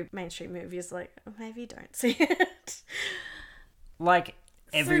like very mainstream movies, like, oh, maybe don't see it. Like,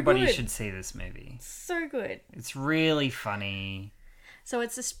 everybody good. should see this movie. So good. It's really funny. So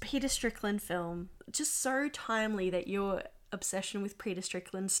it's this Peter Strickland film, just so timely that your obsession with Peter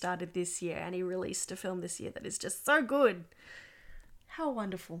Strickland started this year, and he released a film this year that is just so good. How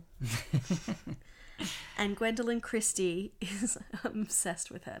wonderful. And Gwendolyn Christie is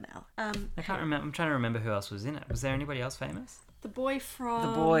obsessed with her now. I can't remember. I'm trying to remember who else was in it. Was there anybody else famous? The boy from...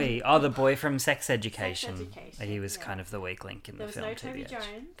 The boy from Sex Education. Sex Education, He was yeah. kind of the weak link in There the was film. no Toby TBH.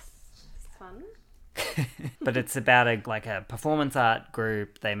 Jones. It's fun. But it's about a performance art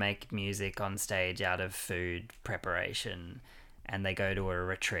group. They make music on stage out of food preparation, and they go to a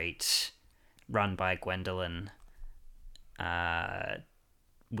retreat run by Gwendolyn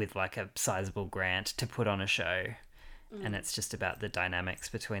with like a sizable grant to put on a show. And it's just about the dynamics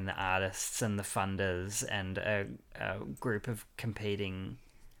between the artists and the funders and a group of competing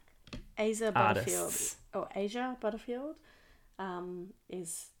Asia artists. Butterfield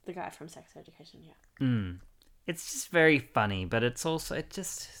is the guy from Sex Education, yeah. It's just very funny, but it's also, it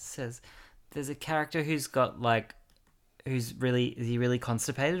just says there's a character who's got like, is he really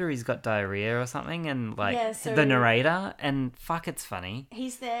constipated, or he's got diarrhea or something, and like Yeah, so- the narrator, and fuck, it's funny.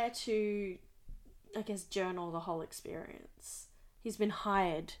 He's there to, I guess, journal the whole experience. He's been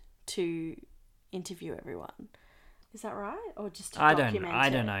hired to interview everyone. Is that right? Or just to document I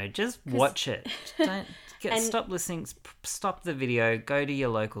it? don't know. Just watch it. Don't And- stop listening. Stop the video. Go to your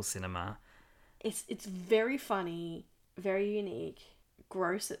local cinema. It's very funny, very unique,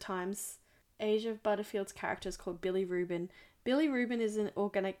 gross at times. Asia Butterfield's character is called Billy Rubin. Billy Rubin is an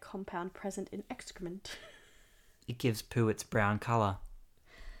organic compound present in excrement. It gives poo its brown colour.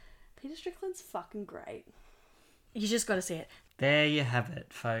 Peter Strickland's fucking great. You just got to see it. There you have it,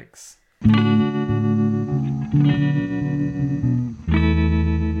 folks.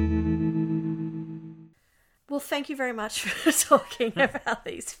 Well, thank you very much for talking about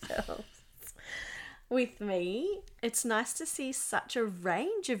these films with me. It's nice to see such a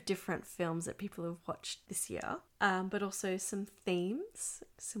range of different films that people have watched this year, but also some themes,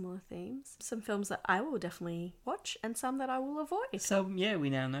 similar themes. Some films that I will definitely watch and some that I will avoid. So, yeah, we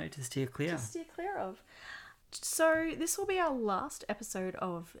now know to steer clear. To steer clear of. So this will be our last episode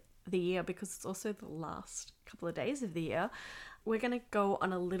of the year because it's also the last couple of days of the year. We're going to go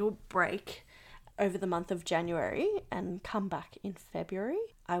on a little break over the month of January and come back in February.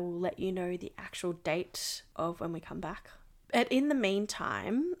 I will let you know the actual date of when we come back. But in the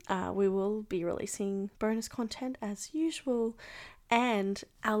meantime, we will be releasing bonus content as usual. And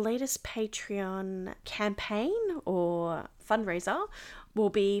our latest Patreon campaign or fundraiser will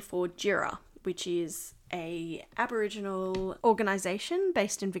be for JIRA, which is a Aboriginal organisation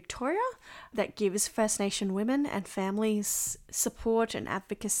based in Victoria that gives First Nation women and families support and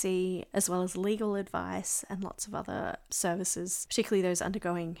advocacy, as well as legal advice and lots of other services, particularly those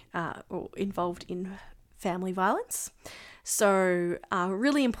undergoing or involved in family violence. So a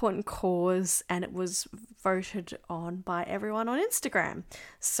really important cause, and it was voted on by everyone on Instagram.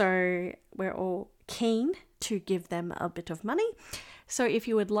 So we're all keen to give them a bit of money. So if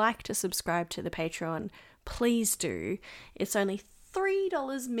you would like to subscribe to the Patreon, please do. It's only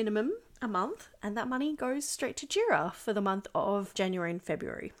 $3 minimum a month, and that money goes straight to JIRA for the month of January and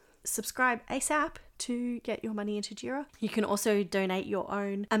February. Subscribe ASAP to get your money into JIRA. You can also donate your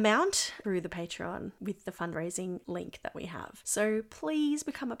own amount through the Patreon with the fundraising link that we have. So please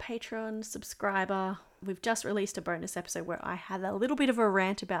become a Patreon subscriber. We've just released a bonus episode where I had a little bit of a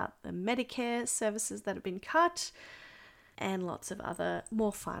rant about the Medicare services that have been cut. and lots of other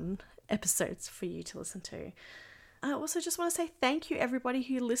more fun episodes for you to listen to. I also just want to say thank you, everybody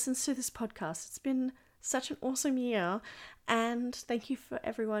who listens to this podcast. It's been such an awesome year, and thank you for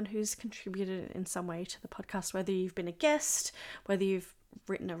everyone who's contributed in some way to the podcast, whether you've been a guest, whether you've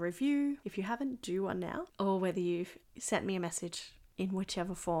written a review, if you haven't, do one now, or whether you've sent me a message in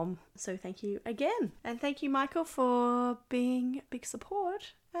whichever form. So thank you again, and thank you, Michael, for being a big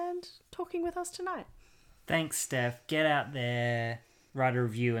support and talking with us tonight. Thanks, Steph. Get out there, write a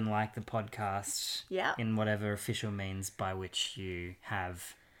review and like the podcast in whatever official means by which you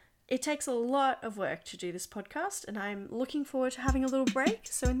have. It takes a lot of work to do this podcast, and I'm looking forward to having a little break.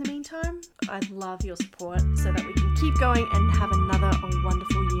 So in the meantime, I'd love your support so that we can keep going and have another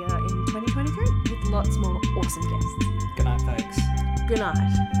wonderful year in 2023 with lots more awesome guests. Good night, folks. Good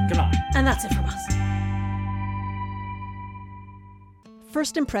night. Good night. And that's it from us.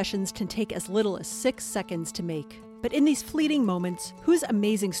 First impressions can take as little as 6 seconds to make. But in these fleeting moments, whose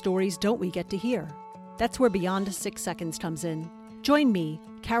amazing stories don't we get to hear? That's where Beyond 6 Seconds comes in. Join me,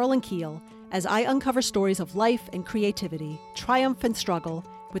 Carolyn Keel, as I uncover stories of life and creativity, triumph and struggle,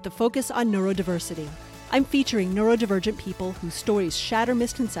 with the focus on neurodiversity. I'm featuring neurodivergent people whose stories shatter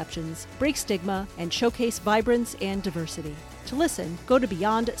misconceptions, break stigma, and showcase vibrance and diversity. To listen, go to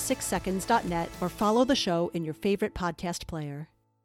beyond6seconds.net or follow the show in your favorite podcast player.